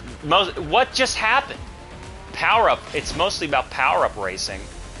fuck what just happened? Power up. It's mostly about power up racing.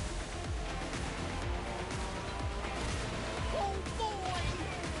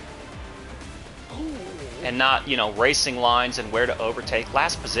 And not, you know, racing lines and where to overtake.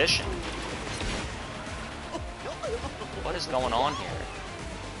 Last position. What is going on here?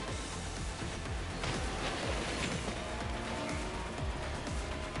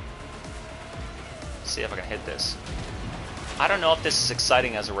 Let's see if I can hit this. I don't know if this is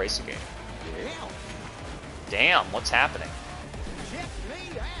exciting as a racing game. Damn, what's happening?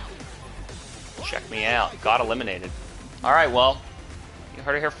 Check me out. Got eliminated. Alright, well, you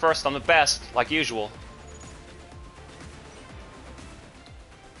heard it here first. I'm the best, like usual.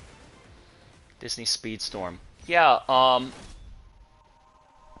 Disney Speedstorm. Yeah,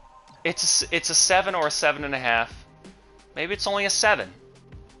 it's a 7 or a 7.5. Maybe it's only a 7.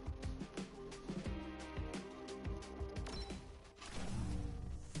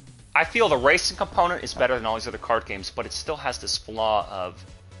 I feel the racing component is better than all these other kart games, but it still has this flaw of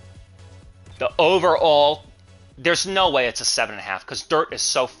the overall. There's no way it's a 7.5 because Dirt is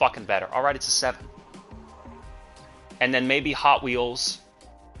so fucking better. All right, it's a 7. And then maybe Hot Wheels.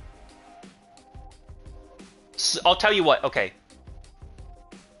 I'll tell you what. Okay,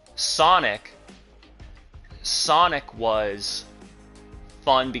 Sonic was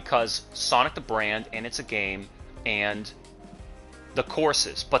fun because Sonic the brand, and it's a game, and the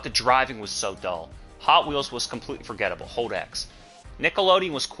courses, but the driving was so dull. Hot Wheels was completely forgettable. Hold X.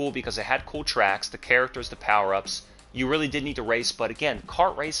 Nickelodeon was cool because it had cool tracks, the characters, the power-ups. You really did need to race, but again,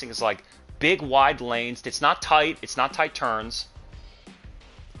 kart racing is like big, wide lanes. It's not tight. It's not tight turns.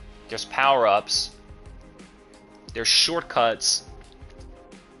 There's power-ups. There's shortcuts.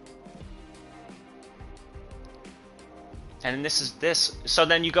 And this is this. So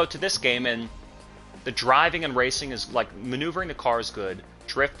then you go to this game, and the driving and racing is like maneuvering the car is good,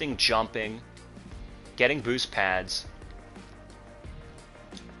 drifting, jumping, getting boost pads.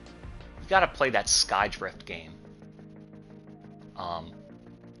 You gotta play that Skydrift game.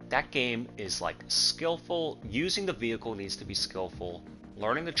 That game is like skillful. Using the vehicle needs to be skillful.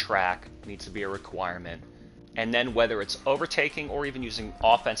 Learning the track needs to be a requirement. And then whether it's overtaking or even using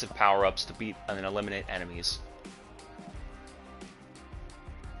offensive power-ups to beat and eliminate enemies.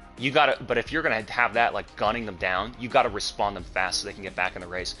 You gotta, but if you're gonna have that, like gunning them down, you gotta respawn them fast so they can get back in the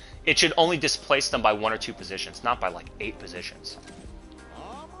race. It should only displace them by 1 or 2 positions, not by like 8 positions.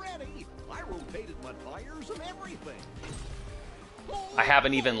 I'm ready. I rotated my tires and everything. I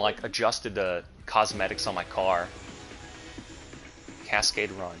haven't even like adjusted the cosmetics on my car.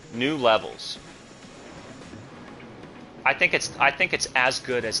 Cascade Run, new levels. I think it's as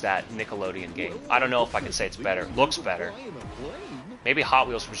good as that Nickelodeon game. I don't know if I can say it's better. Looks better. Maybe Hot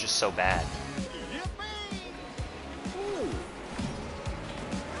Wheels was just so bad.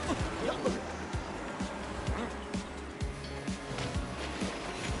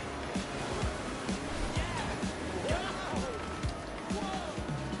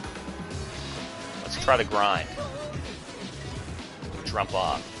 Let's try the grind. Jump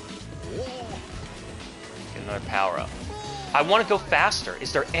off. Get another power up. I want to go faster.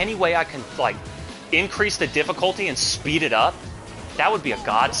 Is there any way I can like increase the difficulty and speed it up? That would be a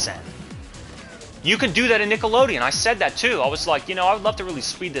godsend. You could do that in Nickelodeon. I said that too. I was like, you know, I would love to really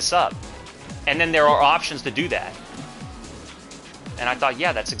speed this up. And then there are options to do that. And I thought,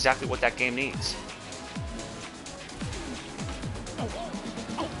 yeah, that's exactly what that game needs.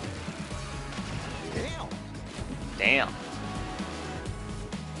 Damn.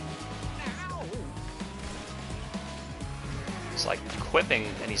 It's like quipping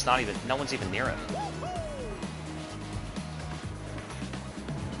and he's not even, no one's even near him.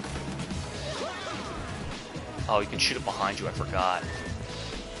 Oh, you can shoot it behind you, I forgot.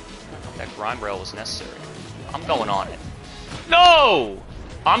 That grind rail was necessary. I'm going on it. No!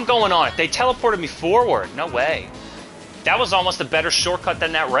 I'm going on it. They teleported me forward. No way. That was almost a better shortcut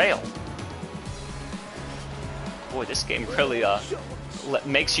than that rail. Boy, this game really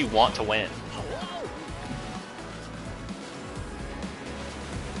makes you want to win.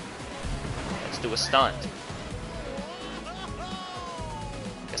 Let's do a stunt.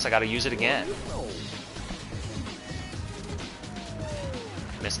 Guess I gotta use it again.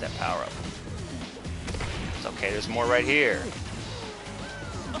 Missed that power up. It's okay, there's more right here.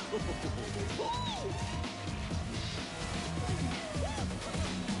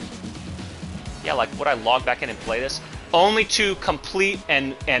 Yeah, like, would I log back in and play this? Only to complete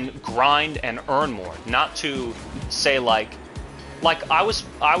and grind and earn more, not to say like I was,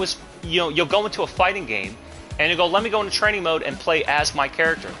 you know, you'll go into a fighting game and you go, let me go into training mode and play as my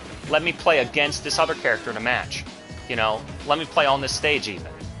character. Let me play against this other character in a match. You know, let me play on this stage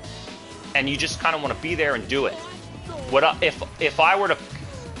even. And you just kind of want to be there and do it. If I were to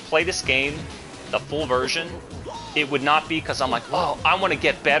play this game, the full version, it would not be because I'm like, oh, I want to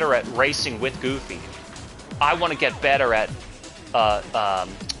get better at racing with Goofy. I want to get better at,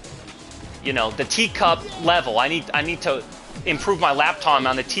 you know, the teacup level. I need to improve my lap time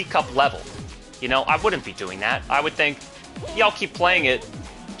on the teacup level. You know, I wouldn't be doing that. I would think, yeah, I'll keep playing it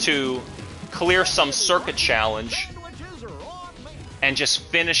to clear some circuit challenge and just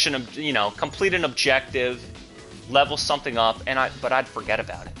finish an, you know, complete an objective, level something up, but I'd forget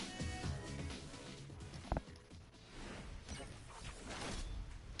about it.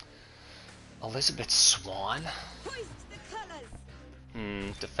 Elizabeth Swan?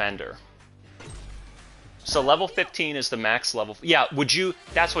 Defender. So level 15 is the max level. Yeah, would you...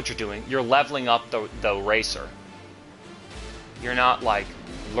 That's what you're doing. You're leveling up the racer. You're not, like,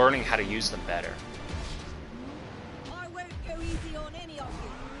 learning how to use them better. I won't go easy on any of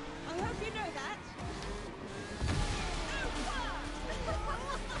you. I hope you know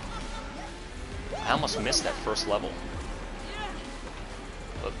that. I almost missed that first level.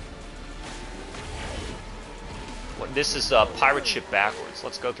 What, this is pirate ship backwards.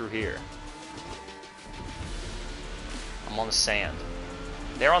 Let's go through here. I'm on the sand.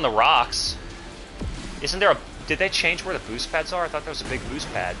 They're on the rocks. Isn't there a... Did they change where the boost pads are? I thought there was a big boost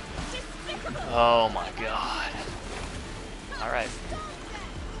pad. Oh my god. Alright.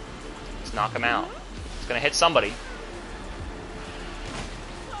 Let's knock him out. It's gonna hit somebody.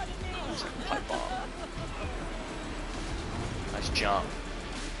 It's like a pipe bomb. Nice jump.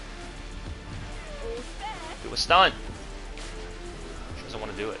 Do a stunt. She doesn't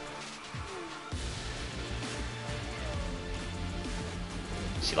want to do it.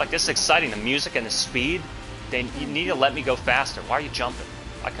 See, like, this is exciting. The music and the speed. You need to let me go faster. Why are you jumping?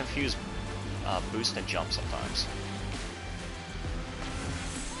 I confuse boost and jump sometimes.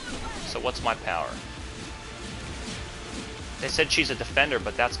 So what's my power? They said she's a defender,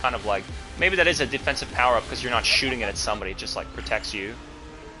 but that's kind of like... Maybe that is a defensive power-up because you're not shooting it at somebody. It just, like, protects you.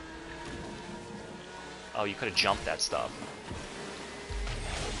 Oh, you could have jumped that stuff.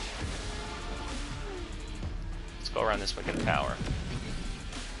 Let's go around this way, get a power.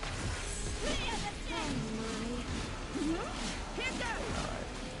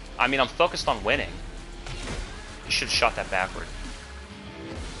 I mean, I'm focused on winning. You should have shot that backward.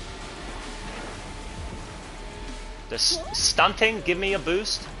 The stunting, give me a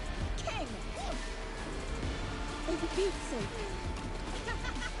boost.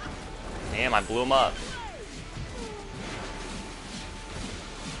 Damn, I blew him up.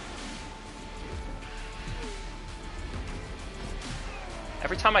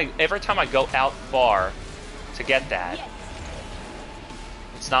 Every time I go out far to get that,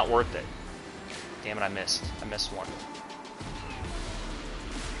 it's not worth it. Damn it, I missed. I missed one.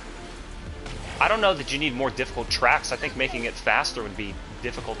 I don't know that you need more difficult tracks. I think making it faster would be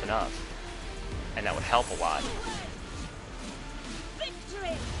difficult enough. And that would help a lot.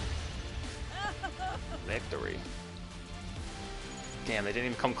 Victory. Damn, they didn't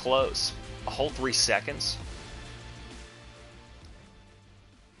even come close. A whole 3 seconds?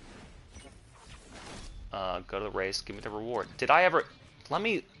 Go to the race, give me the reward. Did I ever... Let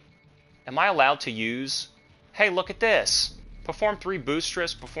me... Am I allowed to use... Hey, look at this! Perform 3 boost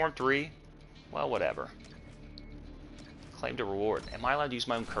drifts, perform 3... Well, whatever. Claim to reward. Am I allowed to use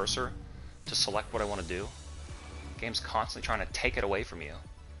my own cursor to select what I want to do? The game's constantly trying to take it away from you.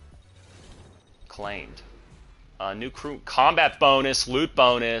 Claimed. New crew... Combat bonus, loot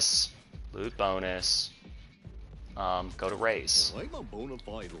bonus. Loot bonus. Go to race. I'm a bona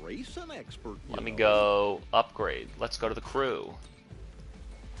fide racing expert. Let me go upgrade. Let's go to the crew.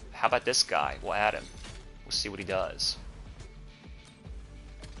 How about this guy? We'll add him. We'll see what he does.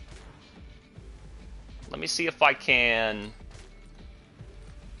 Let me see if I can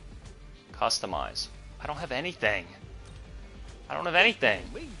customize. I don't have anything. I don't have anything.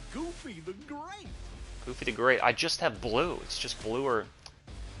 Goofy the Great. Goofy the Great. I just have blue. It's just blue or...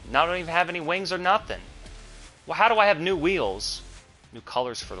 I don't even have any wings or nothing. Well, how do I have new wheels? New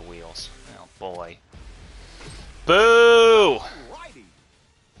colors for the wheels. Oh, boy. Boo! Righty.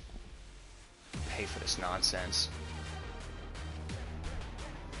 Pay for this nonsense.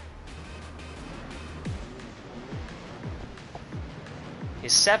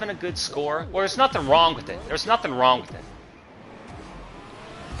 Is 7 a good score? Well, there's nothing wrong with it. There's nothing wrong with it.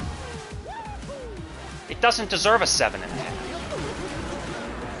 doesn't deserve a 7.5.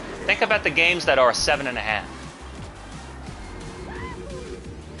 Think about the games that are a 7.5.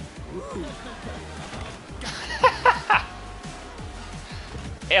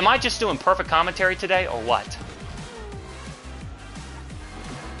 Am I just doing perfect commentary today, or what?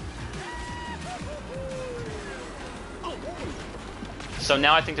 So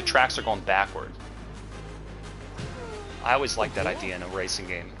now I think the tracks are going backward. I always like that idea in a racing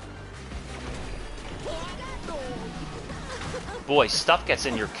game. Boy, stuff gets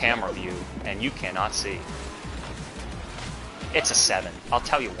in your camera view, and you cannot see. It's a 7. I'll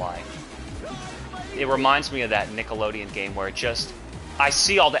tell you why. It reminds me of that Nickelodeon game where it just... I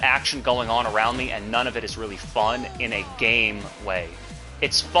see all the action going on around me, and none of it is really fun in a game way.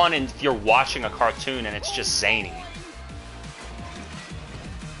 It's fun if you're watching a cartoon and it's just zany.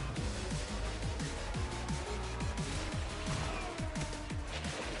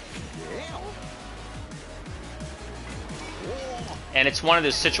 And it's one of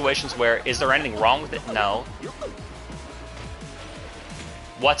those situations where, is there anything wrong with it? No.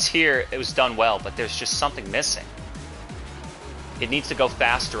 What's here, it was done well, but there's just something missing. It needs to go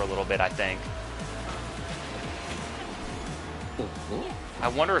faster a little bit, I think. I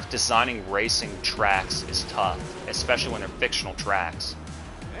wonder if designing racing tracks is tough, especially when they're fictional tracks.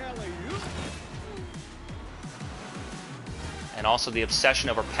 And also the obsession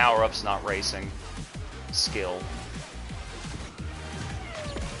over power-ups, not racing. Skill.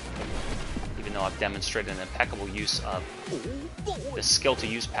 Even though I've demonstrated an impeccable use of the skill to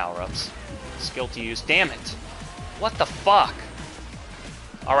use power-ups. Skill to use... Damn it! What the fuck?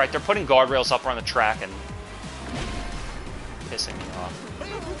 Alright, they're putting guardrails up on the track and... pissing me off.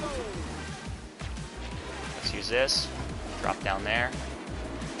 Let's use this. Drop down there.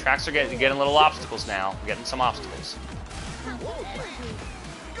 Tracks are getting little obstacles now. We're getting some obstacles.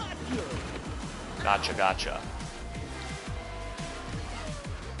 Gotcha, gotcha.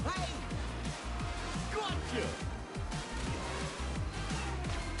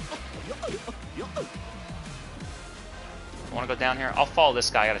 Want to go down here? I'll follow this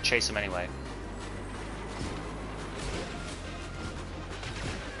guy. I gotta chase him anyway.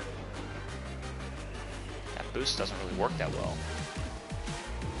 That boost doesn't really work that well.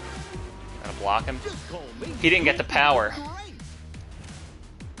 Gotta block him. He didn't get the power.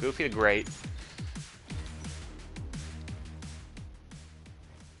 Goofy the Great.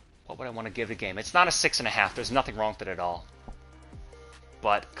 What would I want to give the game? It's not a 6.5. There's nothing wrong with it at all.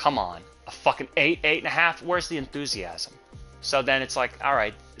 But come on, a fucking 8, 8.5. Where's the enthusiasm? So then it's like, all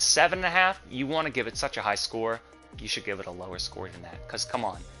right, 7.5. You want to give it such a high score? You should give it a lower score than that. Cause come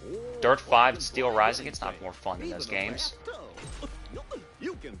on, Dirt 5, Steel Rising. It's not more fun than those games.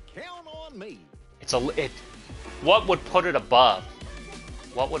 You can count on me. What would put it above?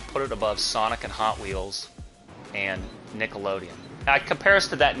 What would put it above Sonic and Hot Wheels and Nickelodeon? I'd compare us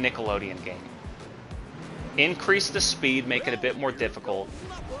to that Nickelodeon game. Increase the speed, make it a bit more difficult.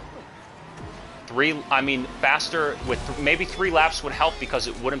 Faster with maybe 3 laps would help because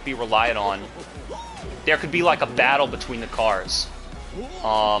it wouldn't be reliant on. There could be like a battle between the cars.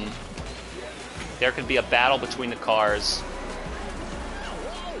 There could be a battle between the cars.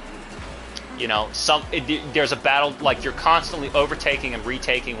 You know, there's a battle, like you're constantly overtaking and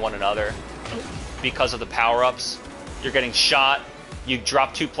retaking one another because of the power-ups. You're getting shot, you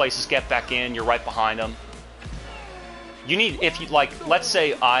drop 2 places, get back in, you're right behind them. You need, if you, like, let's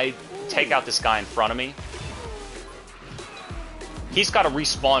say I take out this guy in front of me. He's got to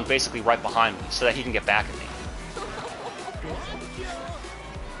respawn basically right behind me so that he can get back at me.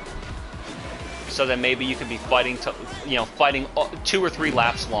 So then maybe you could be fighting, fighting 2 or 3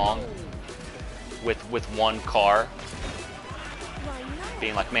 laps long with one car.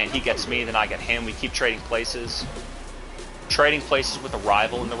 Being like, man, he gets me, then I get him. We keep trading places. Trading places with a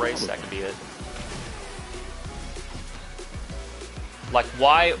rival in the race, that could be it. Like,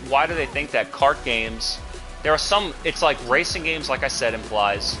 why do they think that kart games... There are some... It's like racing games, like I said,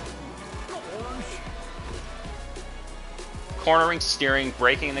 implies... cornering, steering,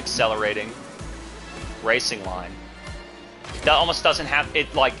 braking, and accelerating. Racing line. That almost doesn't have... It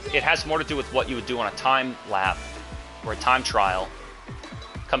has more to do with what you would do on a time lap or a time trial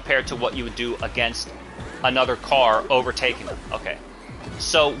compared to what you would do against another car overtaking them. Okay.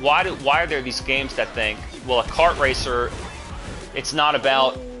 So why are there these games that think, well, a kart racer... It's not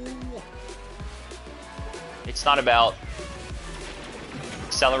about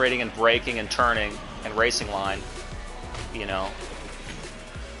accelerating and braking and turning and racing line, you know.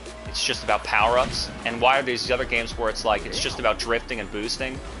 It's just about power-ups. And why are these other games where it's like it's just about drifting and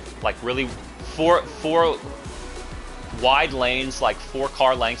boosting? Like really four wide lanes, like 4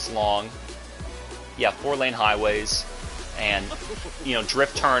 car lengths long, yeah, 4-lane highways, and, you know,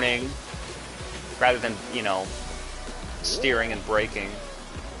 drift turning, rather than, you know, steering and braking.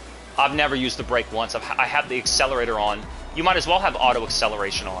 I've never used the brake once. I have the accelerator on. You might as well have auto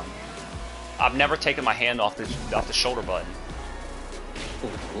acceleration on. I've never taken my hand off the shoulder button.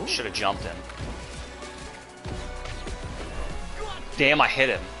 Should have jumped him. Damn, I hit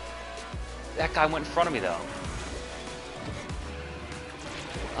him. That guy went in front of me, though.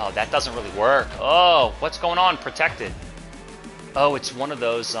 Oh, that doesn't really work. Oh, what's going on? Protected. Oh, it's one of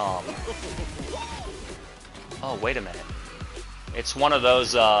those, Oh, wait a minute. It's one of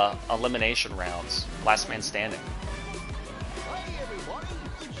those, elimination rounds. Last man standing. Hey, everybody.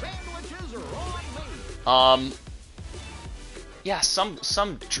 Sandwiches are on me. Yeah,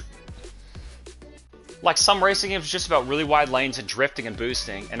 like some racing games are just about really wide lanes and drifting and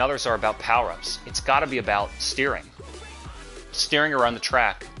boosting, and others are about power-ups. It's got to be about steering around the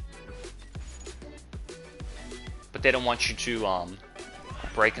track. But they don't want you to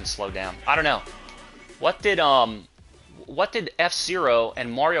brake and slow down. I don't know. What did F-Zero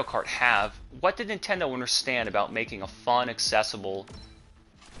and Mario Kart have? What did Nintendo understand about making a fun, accessible,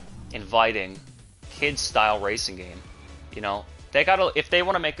 inviting, kids-style racing game? You know, they gotta, if they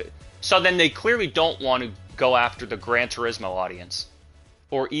want to make it, so then they clearly don't want to go after the Gran Turismo audience,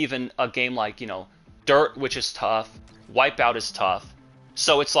 or even a game like, you know, Dirt, which is tough, Wipeout is tough.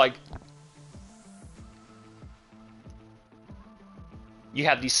 So it's like, you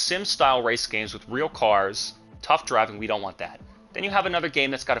have these sim-style race games with real cars, tough driving. We don't want that. Then you have another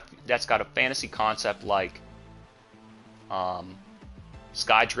game that's got a fantasy concept like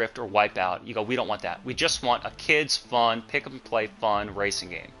Skydrift or Wipeout. You go, we don't want that. We just want a kids fun, pick up and play fun racing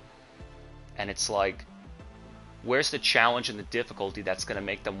game. And it's like, where's the challenge and the difficulty that's going to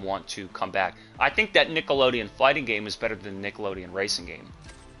make them want to come back? I think that Nickelodeon fighting game is better than the Nickelodeon racing game.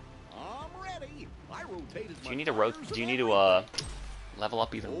 I'm ready. I rotated Do you need to level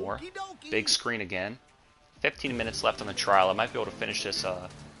up even more? Big screen again. 15 minutes left on the trial. I might be able to finish this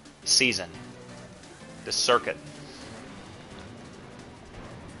season, this circuit.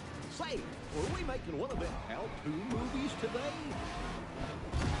 Say, were we making one of them how-to movies today?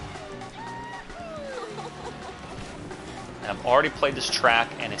 And I've already played this track,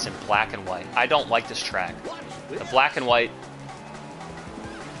 and it's in black and white. I don't like this track. The black and white.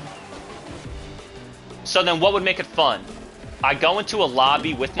 So then what would make it fun? I go into a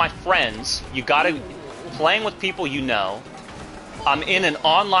lobby with my friends. You gotta, playing with people you know. I'm in an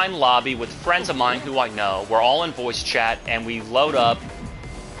online lobby with friends of mine who I know. We're all in voice chat, and we load up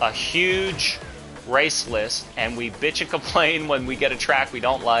a huge race list, and we bitch and complain when we get a track we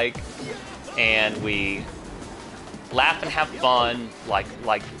don't like, and we laugh and have fun, like,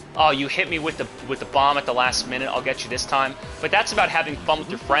 oh, you hit me with the bomb at the last minute, I'll get you this time. But that's about having fun with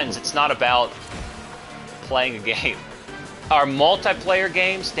your friends. It's not about playing a game. Our multiplayer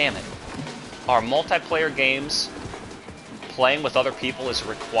games, damn it. Our multiplayer games, playing with other people is a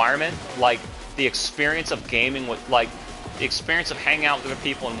requirement. Like, the experience of gaming with, like, the experience of hanging out with other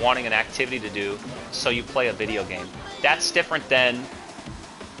people and wanting an activity to do, so you play a video game. That's different than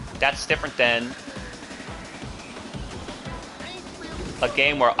a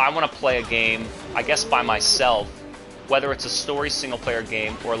game where I want to play a game, I guess, by myself, whether it's a story single-player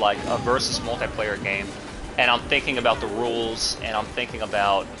game or like a versus multiplayer game, and I'm thinking about the rules, and I'm thinking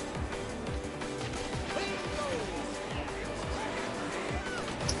about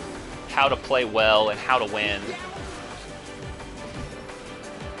how to play well and how to win.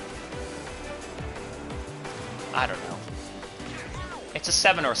 I don't know. It's a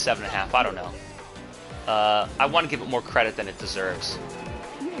 7 or a 7.5, I don't know. I want to give it more credit than it deserves.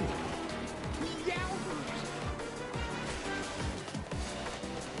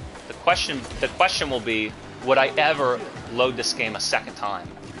 The question will be, would I ever load this game a second time?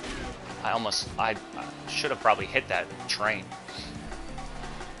 I should have probably hit that train.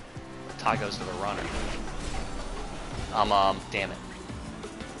 Tie goes to the runner. Damn it.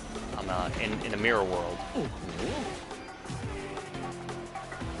 I'm in the mirror world.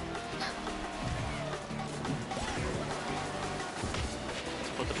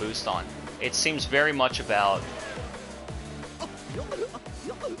 Put the boost on. It seems very much about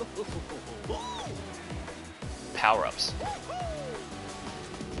power-ups.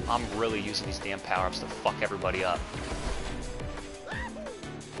 I'm really using these damn power-ups to fuck everybody up.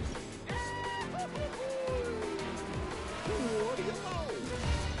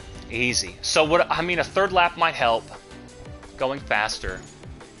 Easy. So what? I mean, a third lap might help. Going faster.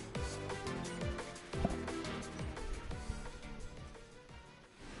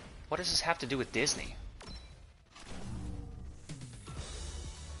 What does this have to do with Disney?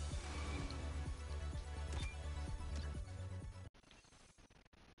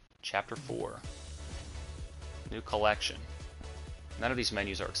 Chapter 4. New collection. None of these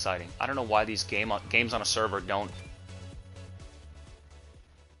menus are exciting. I don't know why these games on a server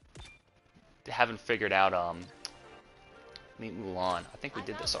haven't figured out Meet Mulan. I think we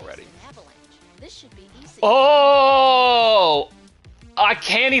did this already. This should be easy. Oh! I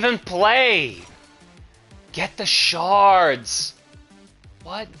can't even play! Get the shards!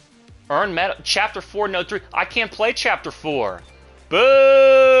 What? Earn meta. Chapter 4, no 3. I can't play Chapter 4.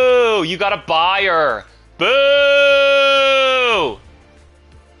 Boo! You got a buyer. Boo!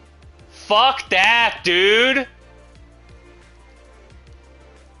 Fuck that, dude!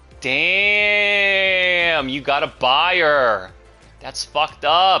 Damn, you got a buyer. That's fucked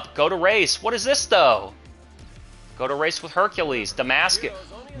up. Go to race. What is this, though? Go to race with Hercules. Damascus.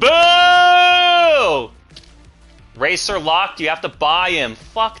 Boo! Racer locked. You have to buy him.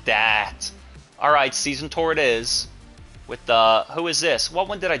 Fuck that. Alright, Season Tour it is. With, who is this? What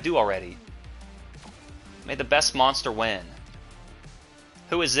one did I do already? May the best monster win.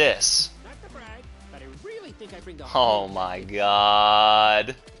 Who is this? Not to brag, but I really think I bring the Oh my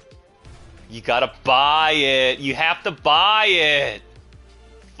god. You gotta buy it. You have to buy it.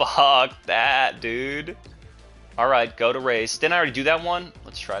 Fuck that, dude. Alright, go to race. Didn't I already do that one?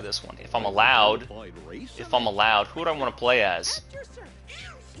 Let's try this one. If I'm allowed. If I'm allowed. Who would I want to play as?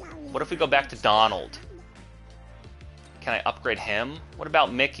 What if we go back to Donald? Can I upgrade him? What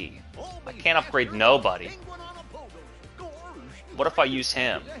about Mickey? I can't upgrade nobody. What if I use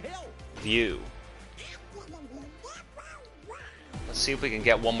him? View. Let's see if we can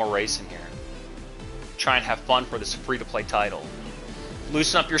get one more race in here. Try and have fun for this free-to-play title.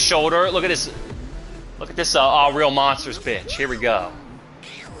 Loosen up your shoulder. Look at this. Look at this Real Monsters bitch. Here we go.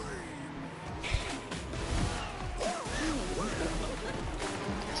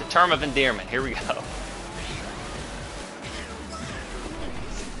 It's a term of endearment. Here we go.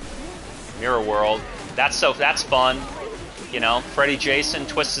 Mirror World. That's fun. You know, Freddy Jason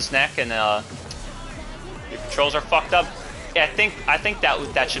twists his neck and your controls are fucked up. Yeah, I think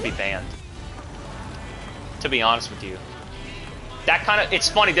that should be banned. To be honest with you. That kind of, it's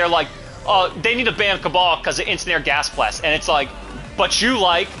funny, they're like, oh, they need to ban Cabal because of instant air gas blast, and it's like, but you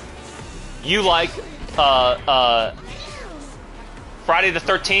like Friday the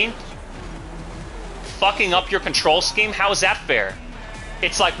 13th? Fucking up your control scheme? How is that fair?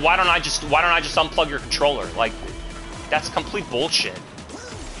 It's like, why don't I just unplug your controller? Like, that's complete bullshit.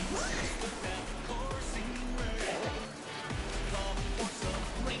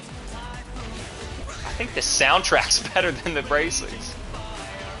 I think the soundtrack's better than the racings.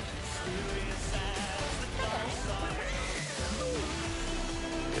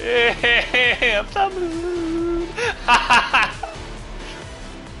 Damn, the moon.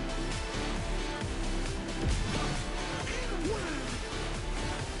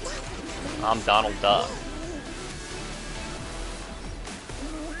 I'm Donald Duck.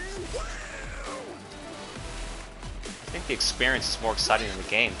 I think the experience is more exciting than the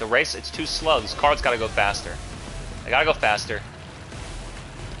game. The race, it's too slow. These cars gotta go faster. They gotta go faster.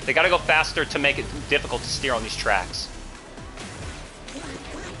 They gotta go faster to make it difficult to steer on these tracks.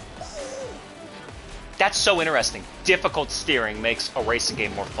 That's so interesting. Difficult steering makes a racing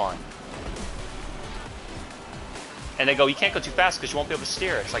game more fun. And they go, you can't go too fast because you won't be able to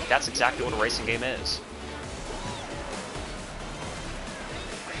steer. It's like, that's exactly what a racing game is.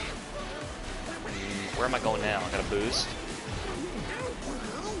 Where am I going now? I got a boost.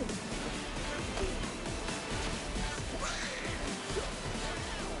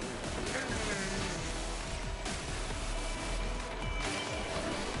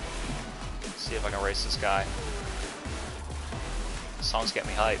 Let's see if I can race this guy. The songs get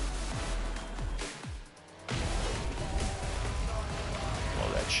me hyped. Blow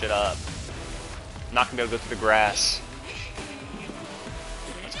that shit up. I'm not gonna be able to go through the grass.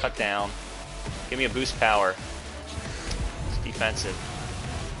 Let's cut down. Give me a boost power. It's defensive.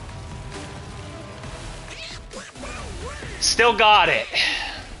 Still got it.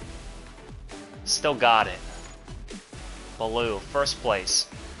 Still got it. Baloo, first place.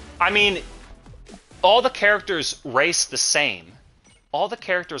 I mean, all the characters race the same. All the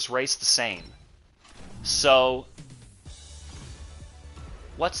characters race the same. So,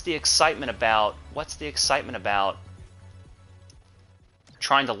 what's the excitement about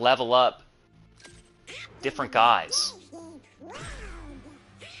trying to level up different guys?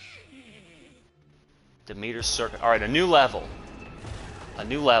 Demeter's Circuit. Alright, a new level. A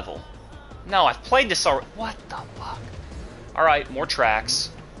new level. No, I've played this already. What the fuck? Alright, more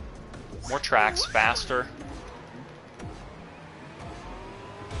tracks. More tracks, faster.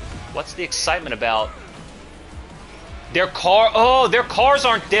 What's the excitement about Their cars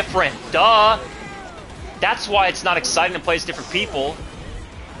aren't different. Duh. That's why it's not exciting to play as different people.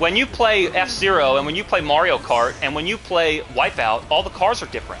 When you play F-Zero and when you play Mario Kart and when you play Wipeout, all the cars are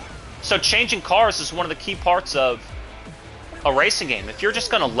different. So changing cars is one of the key parts of a racing game. If you're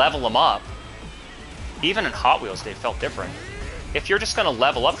just going to level them up, even in Hot Wheels they felt different. If you're just going to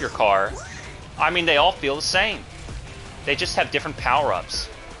level up your car, I mean, they all feel the same. They just have different power-ups.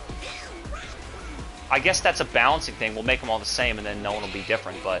 I guess that's a balancing thing. We'll make them all the same and then no one will be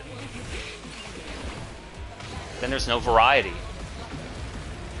different, but then there's no variety.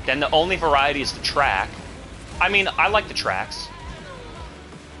 Then the only variety is the track. I mean, I like the tracks.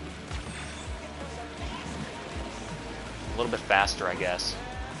 A little bit faster, I guess.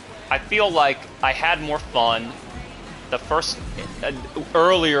 I feel like I had more fun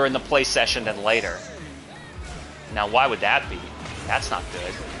earlier in the play session than later. Now, why would that be? That's not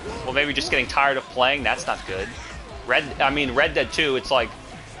good. Well, maybe just getting tired of playing, that's not good. Red Dead 2, it's like,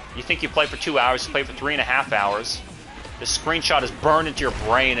 you think you play for 2 hours, you play for 3.5 hours. The screenshot is burned into your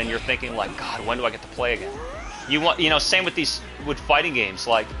brain and you're thinking like, God, when do I get to play again? Same with fighting games.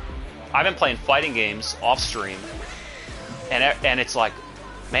 Like, I've been playing fighting games off stream, and it's like,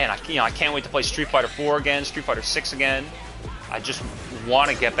 man, I can't wait to play Street Fighter 4 again, Street Fighter 6 again. I just want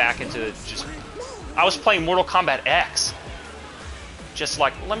to get back into I was playing Mortal Kombat X. Just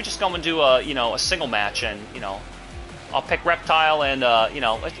like, let me just go and do a single match, and I'll pick Reptile and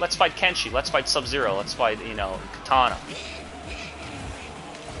let's fight Kenshi, let's fight Sub-Zero, let's fight Katana.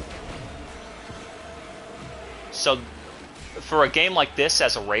 So for a game like this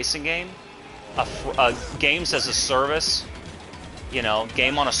as a racing game, a games as a service,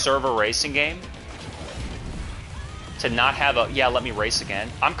 game on a server racing game, to not have let me race again.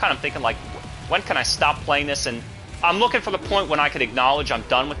 I'm kind of thinking like, when can I stop playing this? And I'm looking for the point when I could acknowledge I'm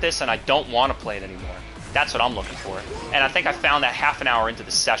done with this and I don't want to play it anymore. That's what I'm looking for. And I think I found that half an hour into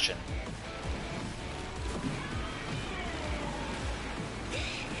the session.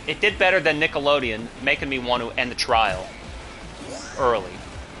 It did better than Nickelodeon, making me want to end the trial early.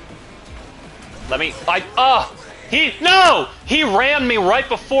 He rammed me right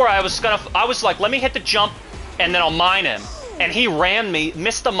before I was like, let me hit the jump and then I'll mine him. And he rammed me,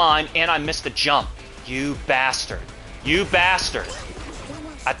 missed the mine, and I missed the jump. You bastard. You bastard.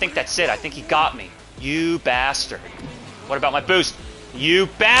 I think that's it. I think he got me. You bastard. What about my boost? You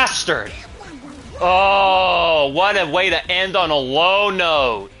bastard. Oh, what a way to end on a low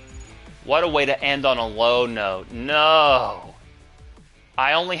note. What a way to end on a low note. No.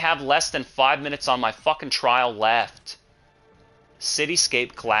 I only have less than 5 minutes on my fucking trial left.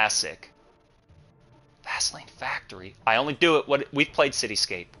 Cityscape Classic. Fastlane Factory. I only do it we've played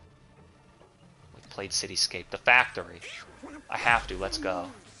Cityscape. We've played Cityscape. The Factory. I have to. Let's go.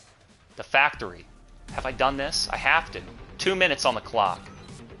 The Factory. Have I done this? I have to. 2 minutes on the clock.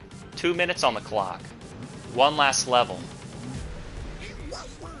 2 minutes on the clock. One last level.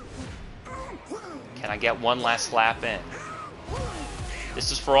 Can I get one last lap in?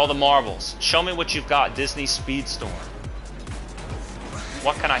 This is for all the marbles. Show me what you've got, Disney Speedstorm.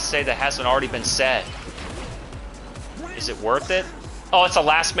 What can I say that hasn't already been said? Is it worth it? Oh, it's a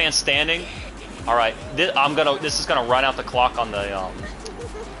last man standing. All right, this is gonna run out the clock on the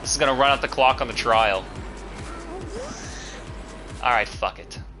trial. All right, fuck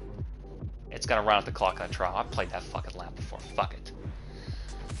it. It's gonna run out the clock on the trial. I've played that fucking lap before. Fuck it.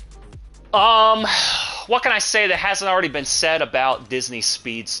 What can I say that hasn't already been said about Disney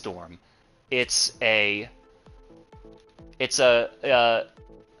Speedstorm? It's a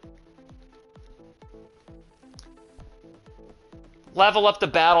level up the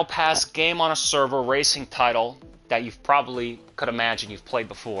battle pass game on a server racing title that you've probably could imagine you've played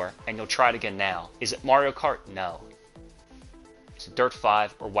before, and you'll try it again now. Is it Mario Kart? No. Is it Dirt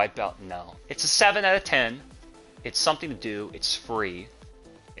 5 or Wipeout? No. It's a 7 out of 10. It's something to do. It's free.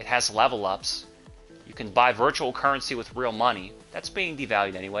 It has level ups. You can buy virtual currency with real money. That's being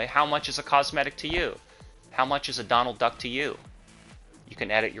devalued anyway. How much is a cosmetic to you? How much is a Donald Duck to you? You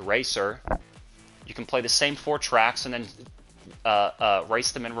can edit your racer. You can play the same 4 tracks and then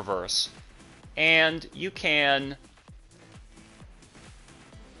race them in reverse. And you can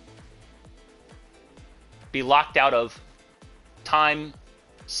be locked out of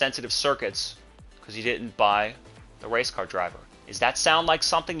time-sensitive circuits because you didn't buy the race car driver. Does that sound like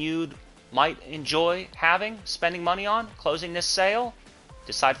something you'd might enjoy spending money on, closing this sale?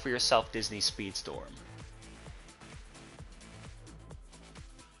 Decide for yourself, Disney Speedstorm.